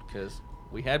 did one because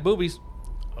we had boobies.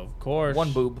 Of course.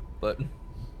 One boob, but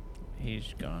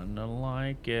He's gonna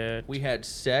like it. we had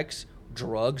sex,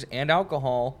 drugs, and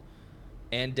alcohol,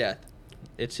 and death.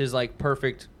 It's his like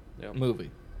perfect Yep.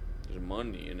 movie. There's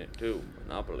money in it too.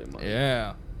 Monopoly money.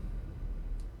 Yeah.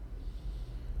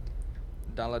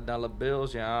 Dollar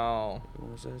bills, y'all.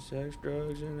 What's that? Sex,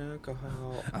 drugs, and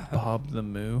alcohol. Bob the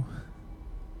Moo.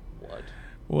 What?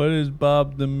 What is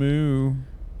Bob the Moo?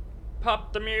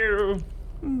 Pop the Mew.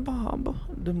 Bob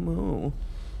the Moo.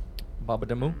 Baba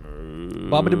the Moo.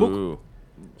 Baba the Book.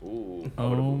 Ooh.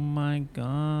 Oh my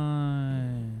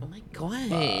god. Oh my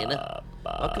god.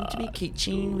 Welcome to my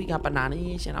kitchen. We got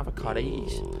bananas and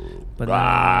avocados.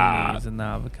 Bananas and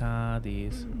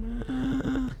avocados.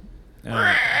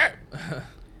 Alright.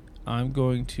 I'm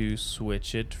going to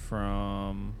switch it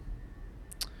from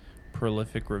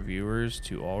prolific reviewers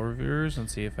to all reviewers and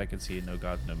see if I can see No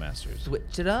Gods, No Masters.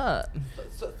 Switch it up.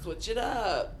 Switch it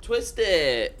up. Twist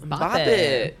it. Bop Bop it.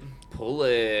 it. Pull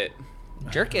it.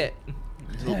 Jerk it.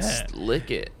 Lick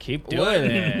it. Keep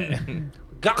doing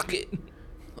it. Gawk it.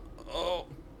 Oh.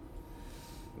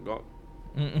 Go.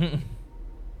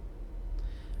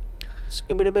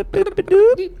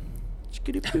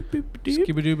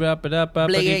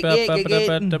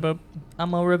 Skibidoo-bop-a-dop-bop-a-dee-bop-a-dee-bop-a-dee-bop.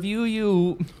 I'm gonna review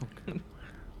you.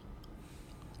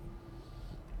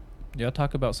 Y'all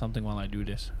talk about something while I do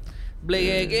this.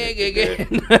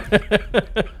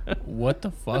 What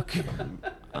the fuck?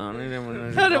 How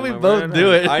How did we both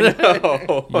do it? I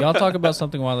know. Y'all talk about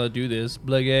something while I do this.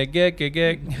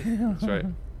 That's right.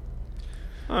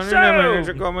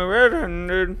 So- Call me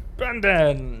red-handed.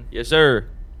 Brendan. Yes, sir.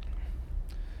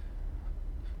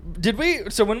 Did we?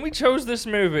 So when we chose this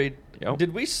movie, Yep.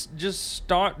 did we just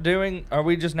start doing? Are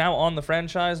we just now on the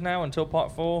franchise now until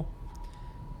part 4,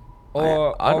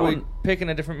 or I are we don't- picking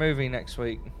a different movie next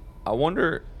week? I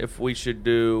wonder if we should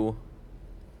do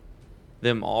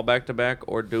them all back to back,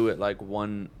 or do it like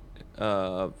one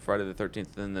Friday the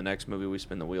 13th, then the next movie we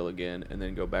spin the wheel again, and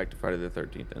then go back to Friday the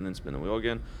 13th, and then spin the wheel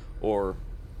again, or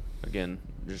again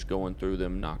just going through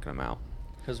them, knocking them out.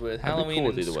 Because with I'd be Halloween cool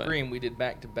with and either way. Scream, we did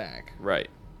back to back. Right.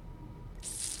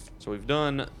 So we've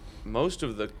done most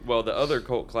of the other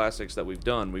cult classics that we've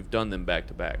done them back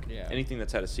to back. Yeah. Anything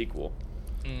that's had a sequel.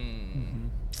 I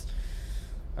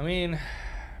mean,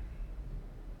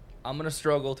 I'm gonna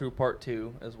struggle through part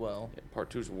 2 as well.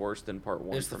 Part 2's worse than part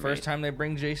 1. It's the for first me. time they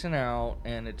bring Jason out,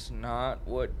 and it's not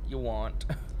what you want.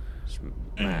 It's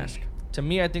Mask. To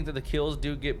me, I think that the kills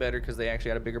do get better because they actually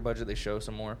had a bigger budget. They show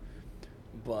some more,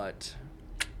 but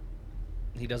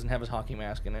he doesn't have his hockey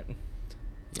mask in it.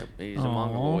 Yep. He's a Aw.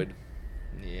 mongoloid.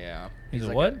 Yeah, He's a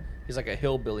like what? He's like a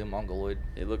hillbilly mongoloid.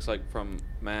 It looks like from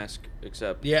Mask,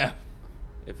 except Yeah.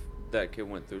 if that kid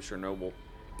went through Chernobyl.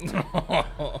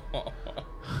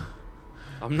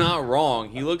 I'm not wrong.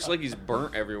 He looks like he's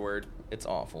burnt everywhere. It's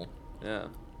awful, Yeah.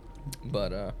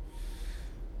 but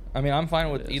I mean, I'm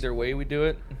fine with It is. either way we do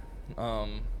it,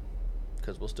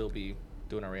 because we'll still be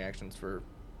doing our reactions for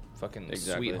fucking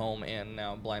Exactly. Sweet Home and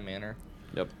now Bly Manor.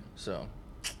 Yep. So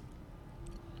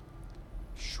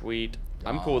Sweet.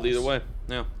 I'm cool with either way.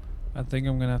 Yeah. I think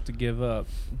I'm gonna have to give up.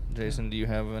 Jason, do you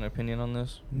have an opinion on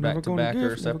this? Back to back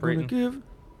or separating?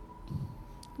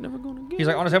 Never gonna give. He's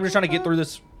like, honestly, I'm just trying to get through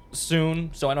this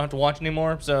soon, so I don't have to watch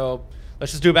anymore. So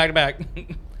let's just do it back to back.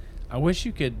 I wish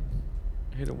you could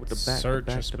Hit him with the back. search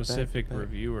back, a specific back.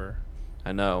 reviewer.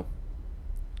 I know.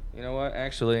 You know what?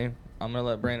 Actually, I'm gonna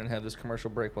let Brandon have this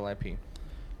commercial break while I pee.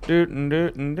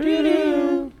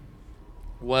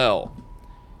 Well,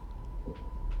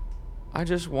 I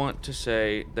just want to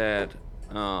say that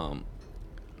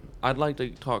I'd like to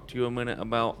talk to you a minute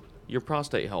about your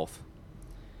prostate health.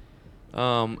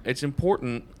 It's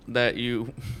important that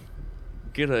you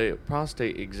get a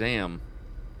prostate exam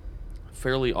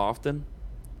fairly often,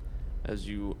 as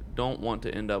you don't want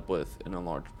to end up with an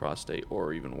enlarged prostate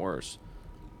or even worse,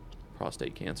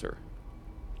 prostate cancer.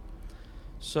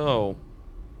 So,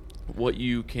 what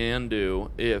you can do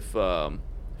if you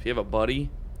have a buddy,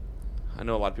 I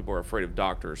know a lot of people are afraid of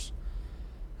doctors.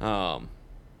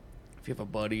 If you have a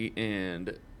buddy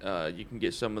and you can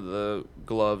get some of the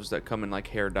gloves that come in like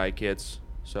hair dye kits,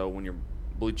 so when you're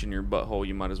bleaching your butthole,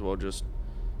 you might as well just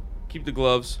keep the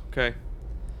gloves, okay?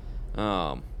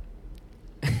 And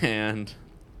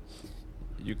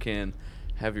you can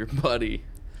have your buddy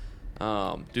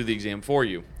do the exam for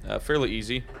you. Fairly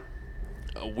easy.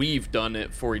 We've done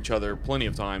it for each other plenty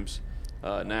of times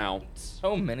now.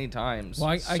 So many times. Well,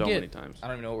 I So get many times. I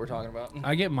don't even know what we're talking about.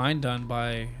 I get mine done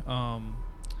by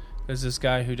there's this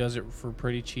guy who does it for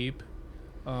pretty cheap.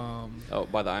 Oh,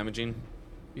 by the Imogene?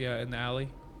 Yeah, in the alley.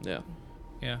 Yeah,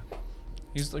 Yeah,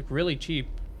 he's like really cheap.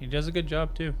 He does a good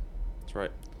job too. that's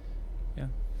right. Yeah.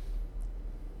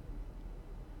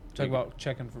 Talk about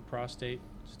checking for prostate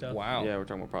stuff. Wow. Yeah, we're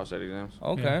talking about prostate exams.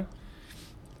 Okay. Yeah.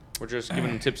 We're just giving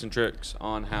them tips and tricks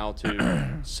on how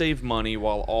to save money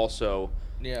while also,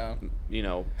 Yeah. you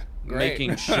know, Great.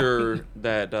 making sure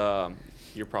that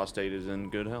your prostate is in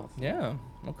good health. Yeah.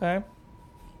 Okay.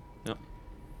 Yep,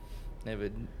 They have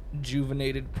a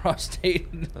juvenated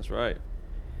prostate. that's right.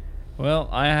 Well,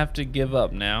 I have to give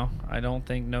up now. I don't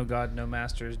think No God, No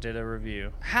Masters did a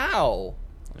review. How?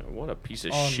 Yeah, what a piece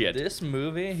of On shit. this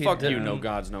movie, he Fuck you, didn't- no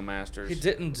gods, no masters. He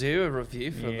didn't do a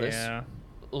review for this Yeah.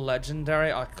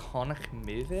 legendary, iconic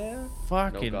movie. No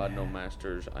Fucking god, no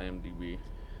masters. IMDb.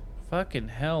 fucking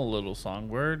hell, Little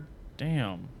Songbird.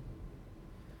 Damn.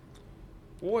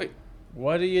 Boy,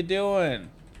 What are you doing?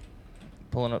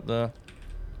 Pulling up the.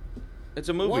 it's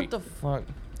a movie. What the fuck?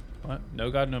 What? No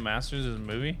God, No Masters is a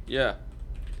movie? Yeah,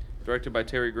 directed by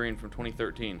Terry Green from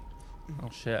 2013. Oh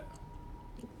shit.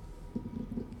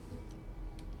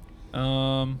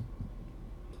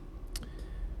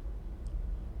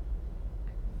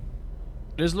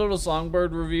 This Little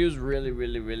Songbird review is really,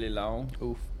 really, really long.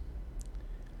 Oof.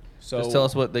 So Just tell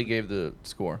us what they gave the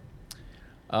score.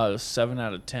 7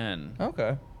 out of 10.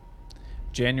 Okay.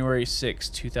 January 6,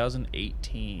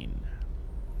 2018.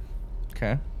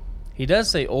 Okay. He does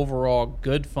say overall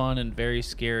good fun and very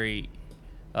scary,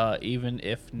 even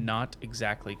if not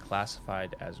exactly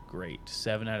classified as great.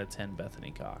 7 out of 10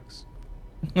 Bethany Cox.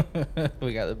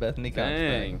 We got the Bethany Cox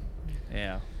Dang. thing.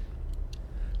 Yeah.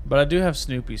 But I do have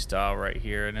Snoopy style right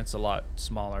here, and it's a lot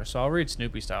smaller. So I'll read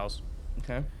Snoopy styles.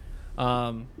 Okay.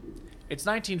 It's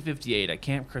 1958 at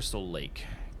Camp Crystal Lake.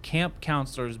 Camp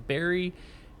counselors Barry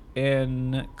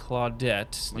and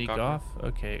Claudette sneak McCockney. off.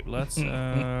 Okay, let's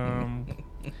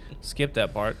skip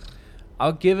that part.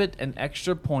 I'll give it an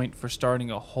extra point for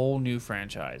starting a whole new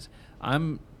franchise.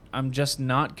 I'm just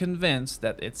not convinced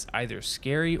that it's either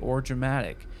scary or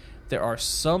dramatic. There are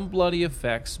some bloody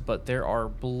effects, but there are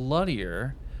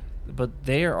bloodier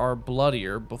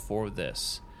before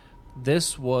this.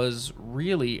 This was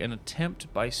really an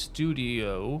attempt by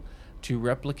studio to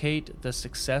replicate the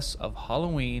success of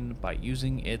Halloween by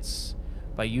using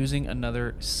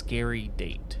another scary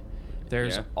date.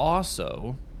 There's Yeah.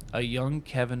 also a young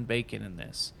Kevin Bacon in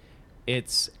this.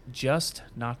 It's just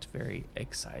not very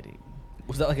exciting.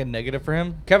 Was that like a negative for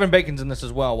him? Kevin Bacon's in this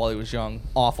as well while he was young.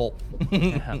 Awful.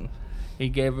 He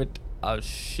gave it a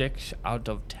 6 out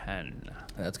of 10.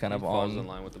 That's kind He of falls in on.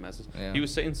 line with the message. Yeah. He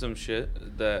was saying some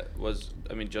shit that was,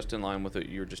 I mean, just in line with what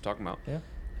you were just talking about. Yeah.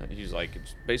 He's like,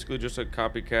 it's basically just a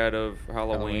copycat of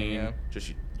Halloween. yeah.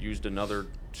 Just used another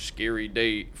scary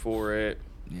date for it.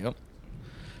 Yep.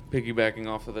 Piggybacking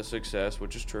off of the success,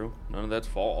 which is true. None of that's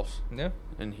false. Yeah.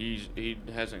 And he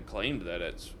hasn't claimed that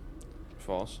it's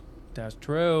false. That's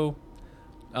true.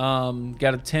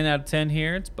 Got a 10 out of 10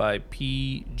 here. It's by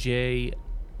P.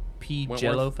 Wentworth.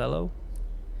 Jello Fellow.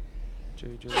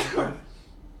 JJ.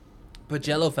 But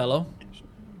Jello Fellow.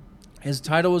 His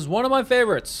title was one of my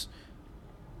favorites.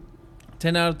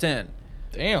 10 out of 10.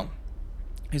 Damn.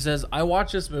 He says, I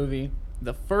watched this movie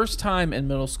the first time in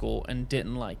middle school and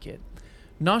didn't like it.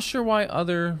 Not sure why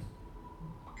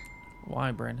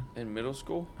Why, Brandon? In middle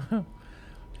school?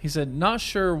 He said, not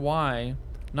sure why,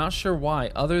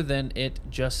 other than it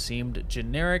just seemed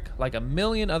generic like a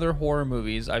million other horror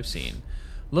movies I've seen.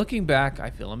 Looking back,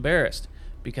 I feel embarrassed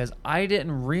because I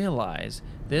didn't realize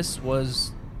this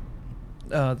was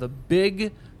the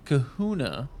big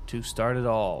kahuna to start it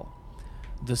all.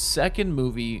 The second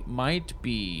movie might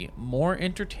be more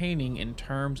entertaining in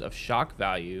terms of shock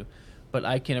value, but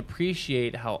I can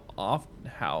appreciate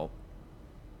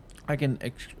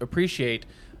appreciate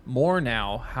more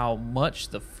now how much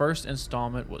the first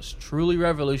installment was truly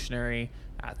revolutionary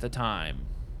at the time.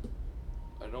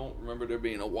 I don't remember there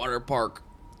being a water park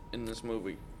in this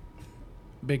movie.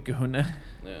 Big kahuna.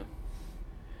 Yeah.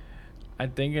 I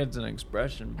think it's an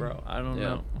expression, bro. I don't Yeah.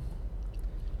 know.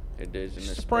 It is an It's just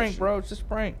a expression. prank, bro. It's just a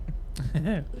prank.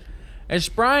 It's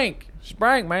Sprank.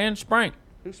 Sprank, man. Sprank.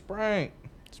 Who's prank?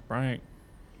 Sprank.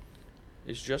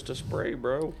 It's just a spray,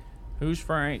 bro. Who's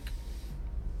Frank?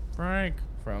 Frank.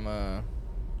 From I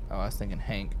was thinking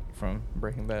Hank from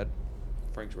Breaking Bad.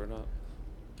 Frank's Red Hot.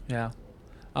 Yeah.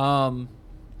 1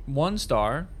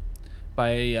 star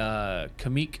by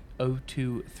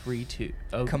Kamik0232.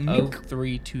 Kamik?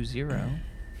 0320. I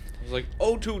was like,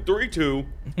 0232.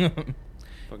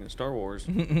 Fucking Star Wars.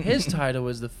 His title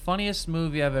is the funniest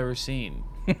movie I've ever seen.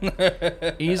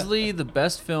 Easily the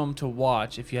best film to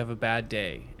watch if you have a bad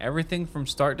day. Everything from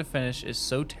start to finish is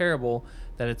so terrible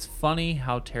that it's funny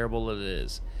how terrible it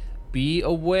is. Be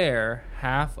aware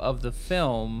half of the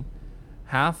film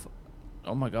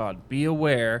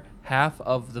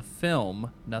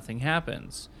nothing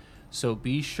happens. So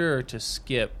be sure to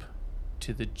skip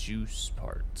to the juice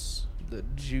parts. The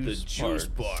juice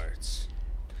parts.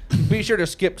 Be sure to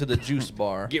skip to the juice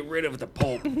bar. Get rid of the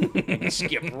pulp and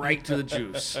skip right to the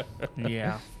juice.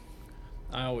 Yeah.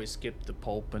 I always skip the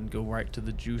pulp and go right to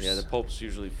the juice. Yeah, the pulp's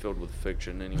usually filled with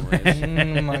fiction anyways.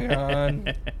 Oh my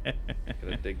god.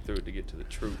 Gotta dig through it to get to the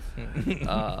truth.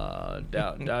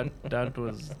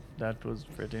 That was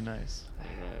pretty nice. All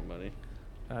right, buddy.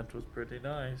 That was pretty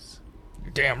nice.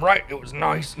 You're damn right, it was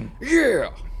nice.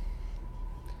 Yeah!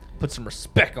 Put some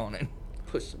respect on it.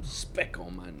 Put some speck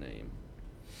on my name.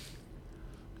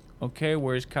 Okay,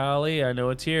 where's Kali? I know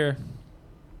it's here.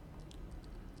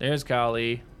 There's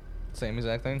Kali. Same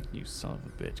exact thing. You son of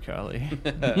a bitch,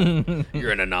 Kali.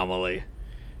 You're an anomaly.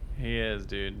 He is,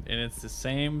 dude. And it's the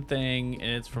same thing,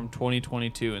 and it's from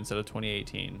 2022 instead of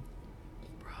 2018.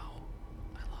 Bro,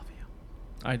 I love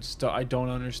you. I don't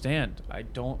understand. I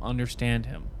don't understand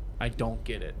him. I don't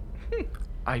get it.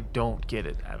 I don't get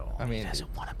it at all. I mean,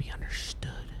 Doesn't want to be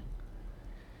understood.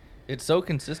 it's so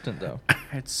consistent though.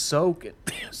 It's so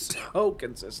so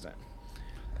consistent.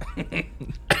 You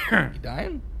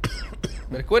dying?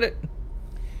 Better quit it.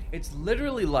 It's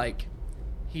literally like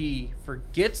he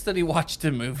forgets that he watched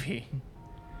a movie,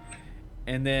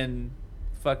 and then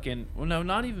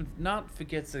not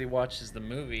forgets that he watches the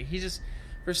movie. He just,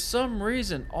 for some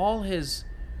reason,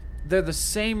 they're the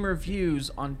same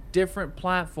reviews on different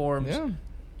platforms, Yeah.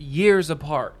 years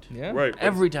apart. Yeah. Right.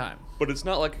 Every time. But it's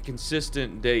not like a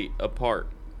consistent date apart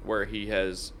where he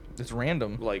has, It's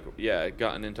random.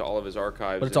 gotten into all of his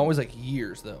archives. But it's and- always like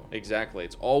years though. Exactly.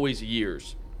 It's always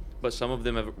years. But some of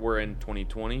them were in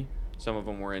 2020. Some of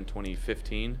them were in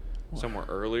 2015. Some were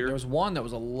earlier. There was one that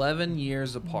was 11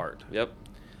 years apart. Yep.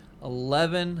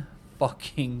 11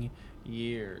 fucking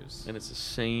years. And it's the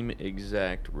same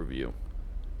exact review.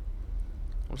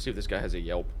 I want to see if this guy has a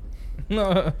Yelp.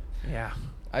 No. Yeah.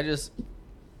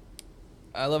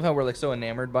 I love how we're like so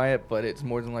enamored by it, but it's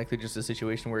more than likely just a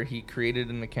situation where he created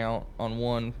an account on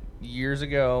one years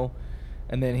ago,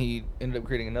 and then he ended up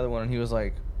creating another one, and he was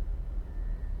like,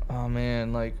 "Oh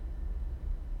man, like,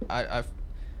 I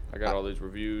got all these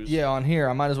reviews. yeah, on here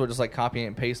I might as well just like copy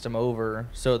and paste them over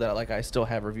so that like I still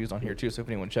have reviews on here too. So if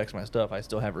anyone checks my stuff, I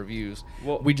still have reviews.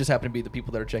 Well- we just happen to be the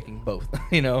people that are checking both,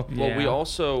 you know." Well, we Yeah.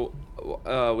 also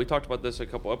we talked about this a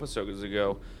couple episodes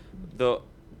ago. The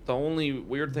only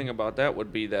weird thing about that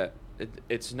would be that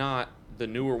it's not the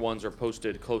newer ones are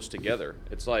posted close together.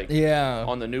 It's like Yeah.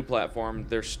 on the new platform,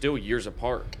 they're still years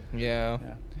apart. Yeah.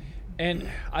 Yeah. And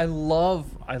I love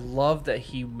that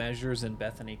he measures in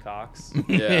Bethany Cox.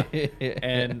 Yeah.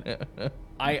 And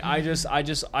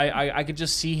I could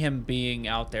just see him being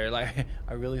out there like,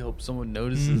 I really hope someone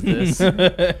notices this.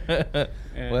 And-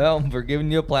 Well, we're giving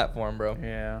you a platform, bro.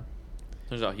 Yeah.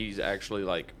 Turns out he's actually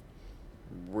like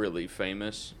really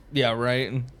famous. Yeah,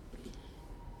 right.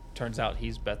 Turns out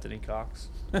he's Bethany Cox.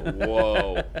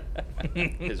 Whoa.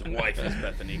 His wife is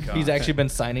Bethany Cox. He's actually been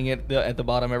signing it at the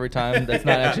bottom every time. That's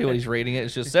not actually what he's rating it.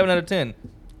 It's just 7 out of 10.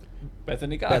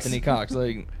 Bethany Cox. Bethany Cox.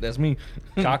 Like, that's me.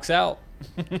 Cox out.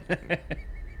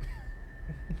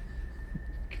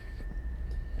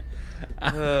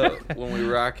 when we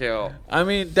rock out. I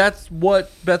mean, that's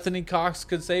what Bethany Cox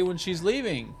could say when she's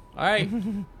leaving. All right,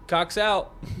 Cox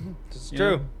out. It's You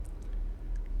true. know?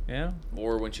 Yeah.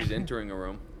 Or when she's entering a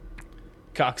room.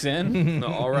 Cox in. No,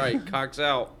 all right, cocks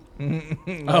out.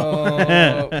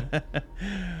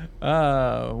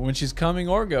 Oh. When she's coming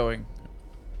or going.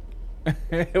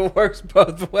 It works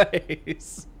both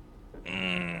ways.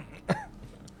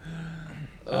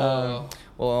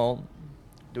 Well,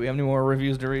 do we have any more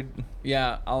reviews to read?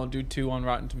 Yeah, I'll do 2 on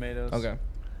Rotten Tomatoes. Okay.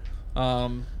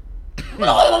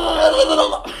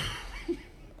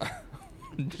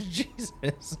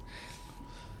 Jesus.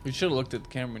 You should have looked at the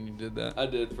camera when you did that. I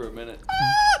did for a minute.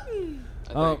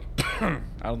 I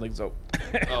don't think so.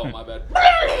 Oh, my bad.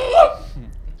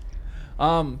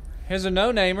 Here's a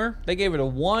no-namer. They gave it a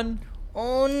 1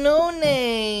 Oh, no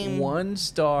name.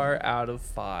 star out of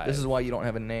 5. This is why you don't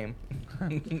have a name.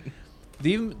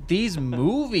 These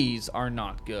movies are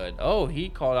not good. Oh, he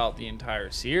called out the entire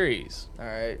series. All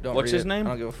right. Don't What's read his it. name?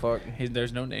 I don't give a fuck.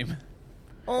 There's no name.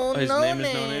 Oh, His name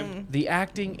is No Name. The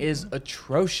acting is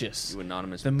atrocious. You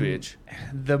anonymous The bitch.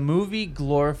 The movie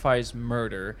glorifies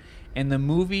murder, and the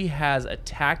movie has a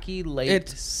tacky late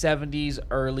 70s,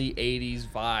 early 80s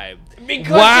vibe.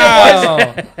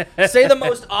 Wow. Say the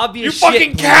most obvious shit.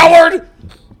 fucking please. coward!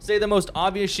 Say the most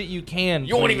obvious shit you can.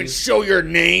 You won't even please. show your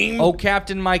name. Oh,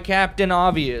 Captain, my Captain,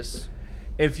 obvious.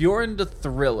 If you're into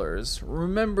thrillers,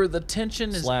 remember the tension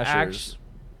is Slashers.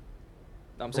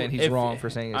 I'm saying he's wrong for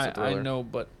saying it's a thriller. I know,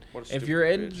 but What a if stupid you're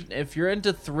bitch. if you're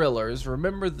into thrillers,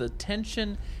 remember the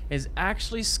tension is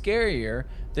actually scarier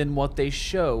than what they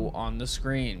show on the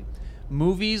screen.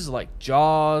 Movies like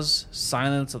Jaws,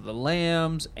 Silence of the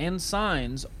Lambs, and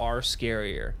Signs are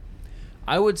scarier.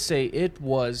 I would say it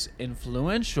was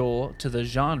influential to the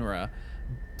genre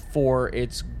for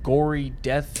its gory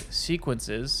death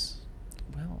sequences.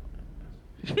 Well,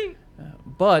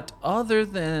 but other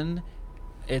than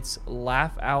its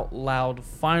laugh out loud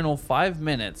final 5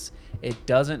 minutes, it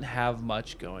doesn't have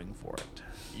much going for it.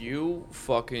 You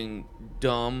fucking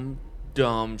dumb,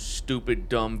 stupid,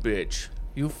 dumb bitch.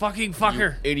 You fucking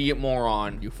fucker. You idiot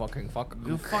moron. You fucking fuck.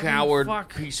 You fucking Coward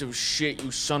fuck. piece of shit,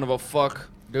 you son of a fuck.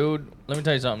 Dude, let me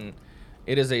tell you something.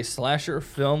 It is a slasher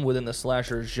film within the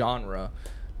slasher genre.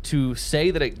 To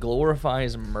say that it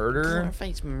glorifies murder,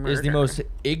 Glorifies is the murder. most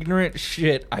ignorant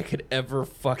shit I could ever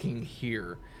fucking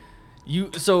hear. Do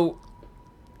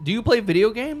you play video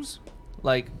games?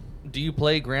 Like, do you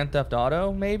play Grand Theft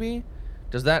Auto, maybe?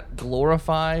 Does that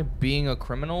glorify being a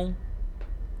criminal?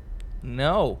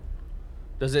 No.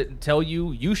 Does it tell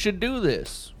you should do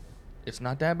this? It's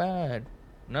not that bad.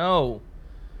 No.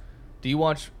 Do you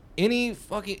watch any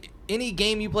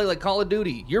game you play like Call of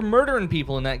Duty? You're murdering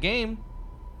people in that game.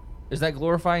 Is that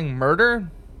glorifying murder?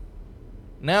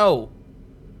 No.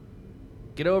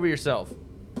 Get over yourself.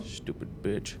 Stupid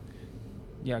bitch.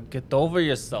 Yeah, get over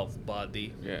yourself,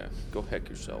 buddy. Yeah, go heck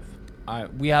yourself. All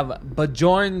right, we have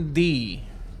Bajorn D.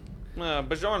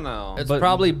 Buongiorno. It's But-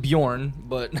 probably Bjorn,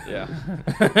 but Yeah.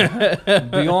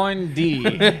 Bjorn D.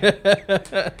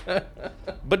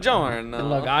 Buongiorno.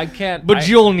 Look, I can't.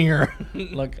 Bajolnir.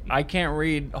 Look, I can't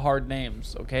read hard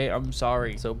names. Okay, I'm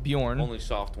sorry. So Bjorn. Only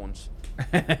soft ones.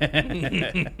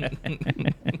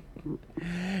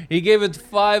 He gave it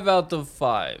 5 out of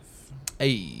 5.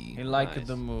 He Hey, liked Nice.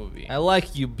 the movie. I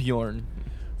like you, Bjorn.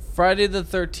 Friday the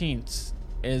 13th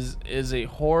is a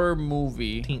horror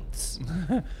movie. Teens.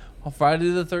 Friday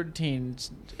the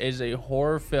 13th is a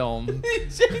horror film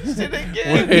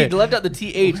He left out the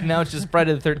TH. Now it's just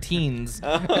Friday the 13s.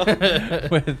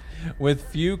 with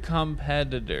few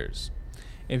competitors.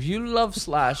 If you love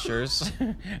slashers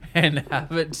and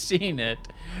haven't seen it,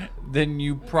 then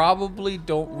you probably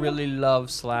don't really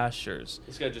love slashers.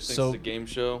 This guy just thinks So- it's a game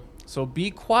show. So be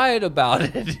quiet about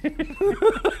it.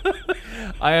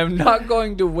 I am not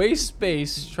going to waste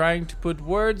space trying to put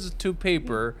words to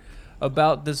paper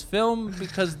about this film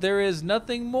because there is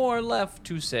nothing more left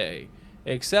to say.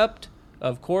 Except,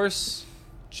 of course,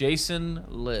 Jason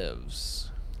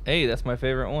lives. Hey, that's my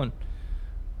favorite one.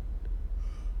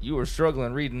 You were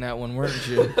struggling reading that one, weren't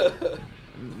you?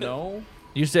 No?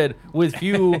 You said with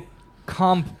few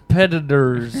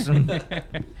competitors.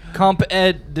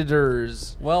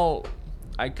 Competitors. Well,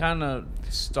 I kind of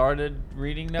started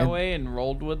reading that And way and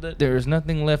rolled with it. There's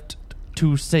nothing left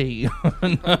to say.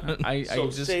 I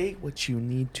just say what you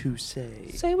need to say.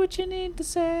 say what you need to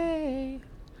say.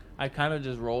 I kind of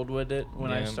just rolled with it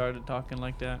when I Yeah. started talking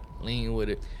like that. Lean with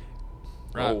it.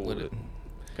 Rock Roll with with it.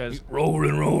 Because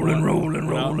Rolling.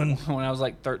 when I was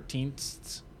like 13,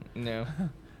 No.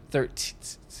 13,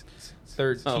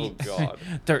 13. Oh, God.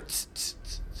 13.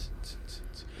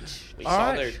 We All saw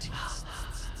right. their teeth.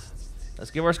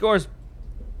 Let's give our scores.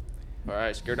 All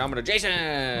right, scaredometer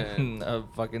Jason. A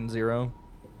fucking 0.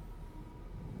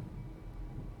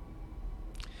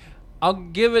 I'll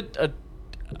give it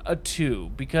a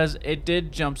 2 because it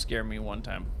did jump scare me one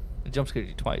time. It jump scared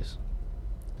you twice.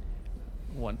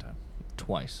 One time.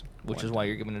 Twice. Which One is why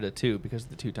you're giving it a 2, because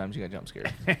the 2 times you got jump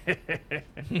scared.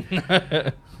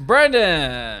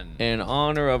 Brendan. In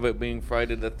honor of it being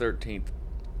Friday the 13th.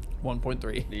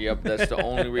 1.3. Yep, that's the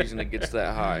only reason it gets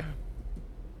that high.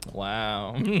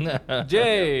 Wow.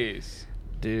 Jace.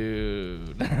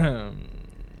 Dude. Yeah,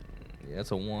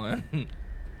 that's a 1.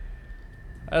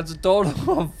 That's a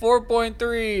total of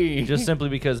 4.3. Just simply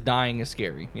because dying is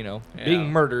scary, you know? Yeah.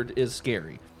 Being murdered is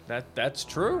scary. that's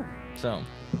true. So,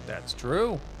 That's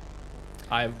true.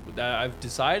 I've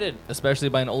decided. especially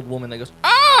by an old woman that goes,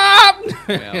 ah!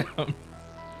 Yeah.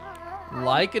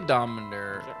 Like a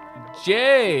Dominator.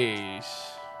 Jace.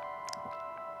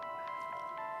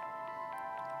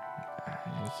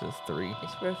 It's just 3.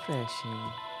 It's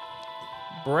refreshing.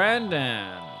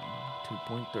 Brandon.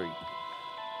 2.3.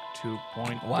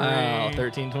 2.3. Wow,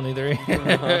 1323. You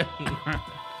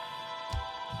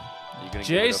gonna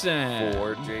Jason. Give it a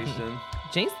 4, Jason.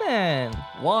 Jason.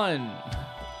 1.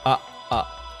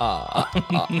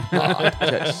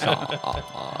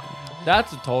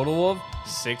 That's a total of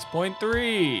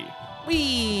 6.3.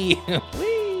 Wee.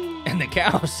 Wee. And the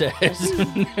cow says,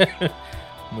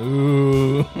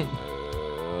 moo.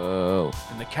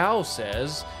 And the cow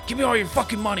says, "Give me all your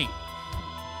fucking money."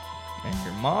 And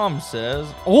your mom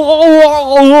says,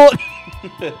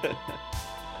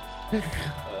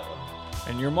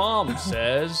 And your mom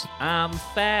says, "I'm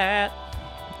fat."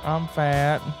 I'm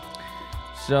fat.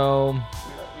 So,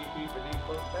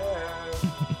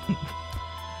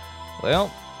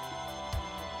 well,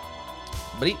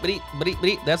 bleep, bleep, bleep,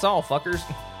 bleep. That's all, fuckers.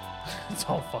 It's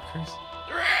all fuckers.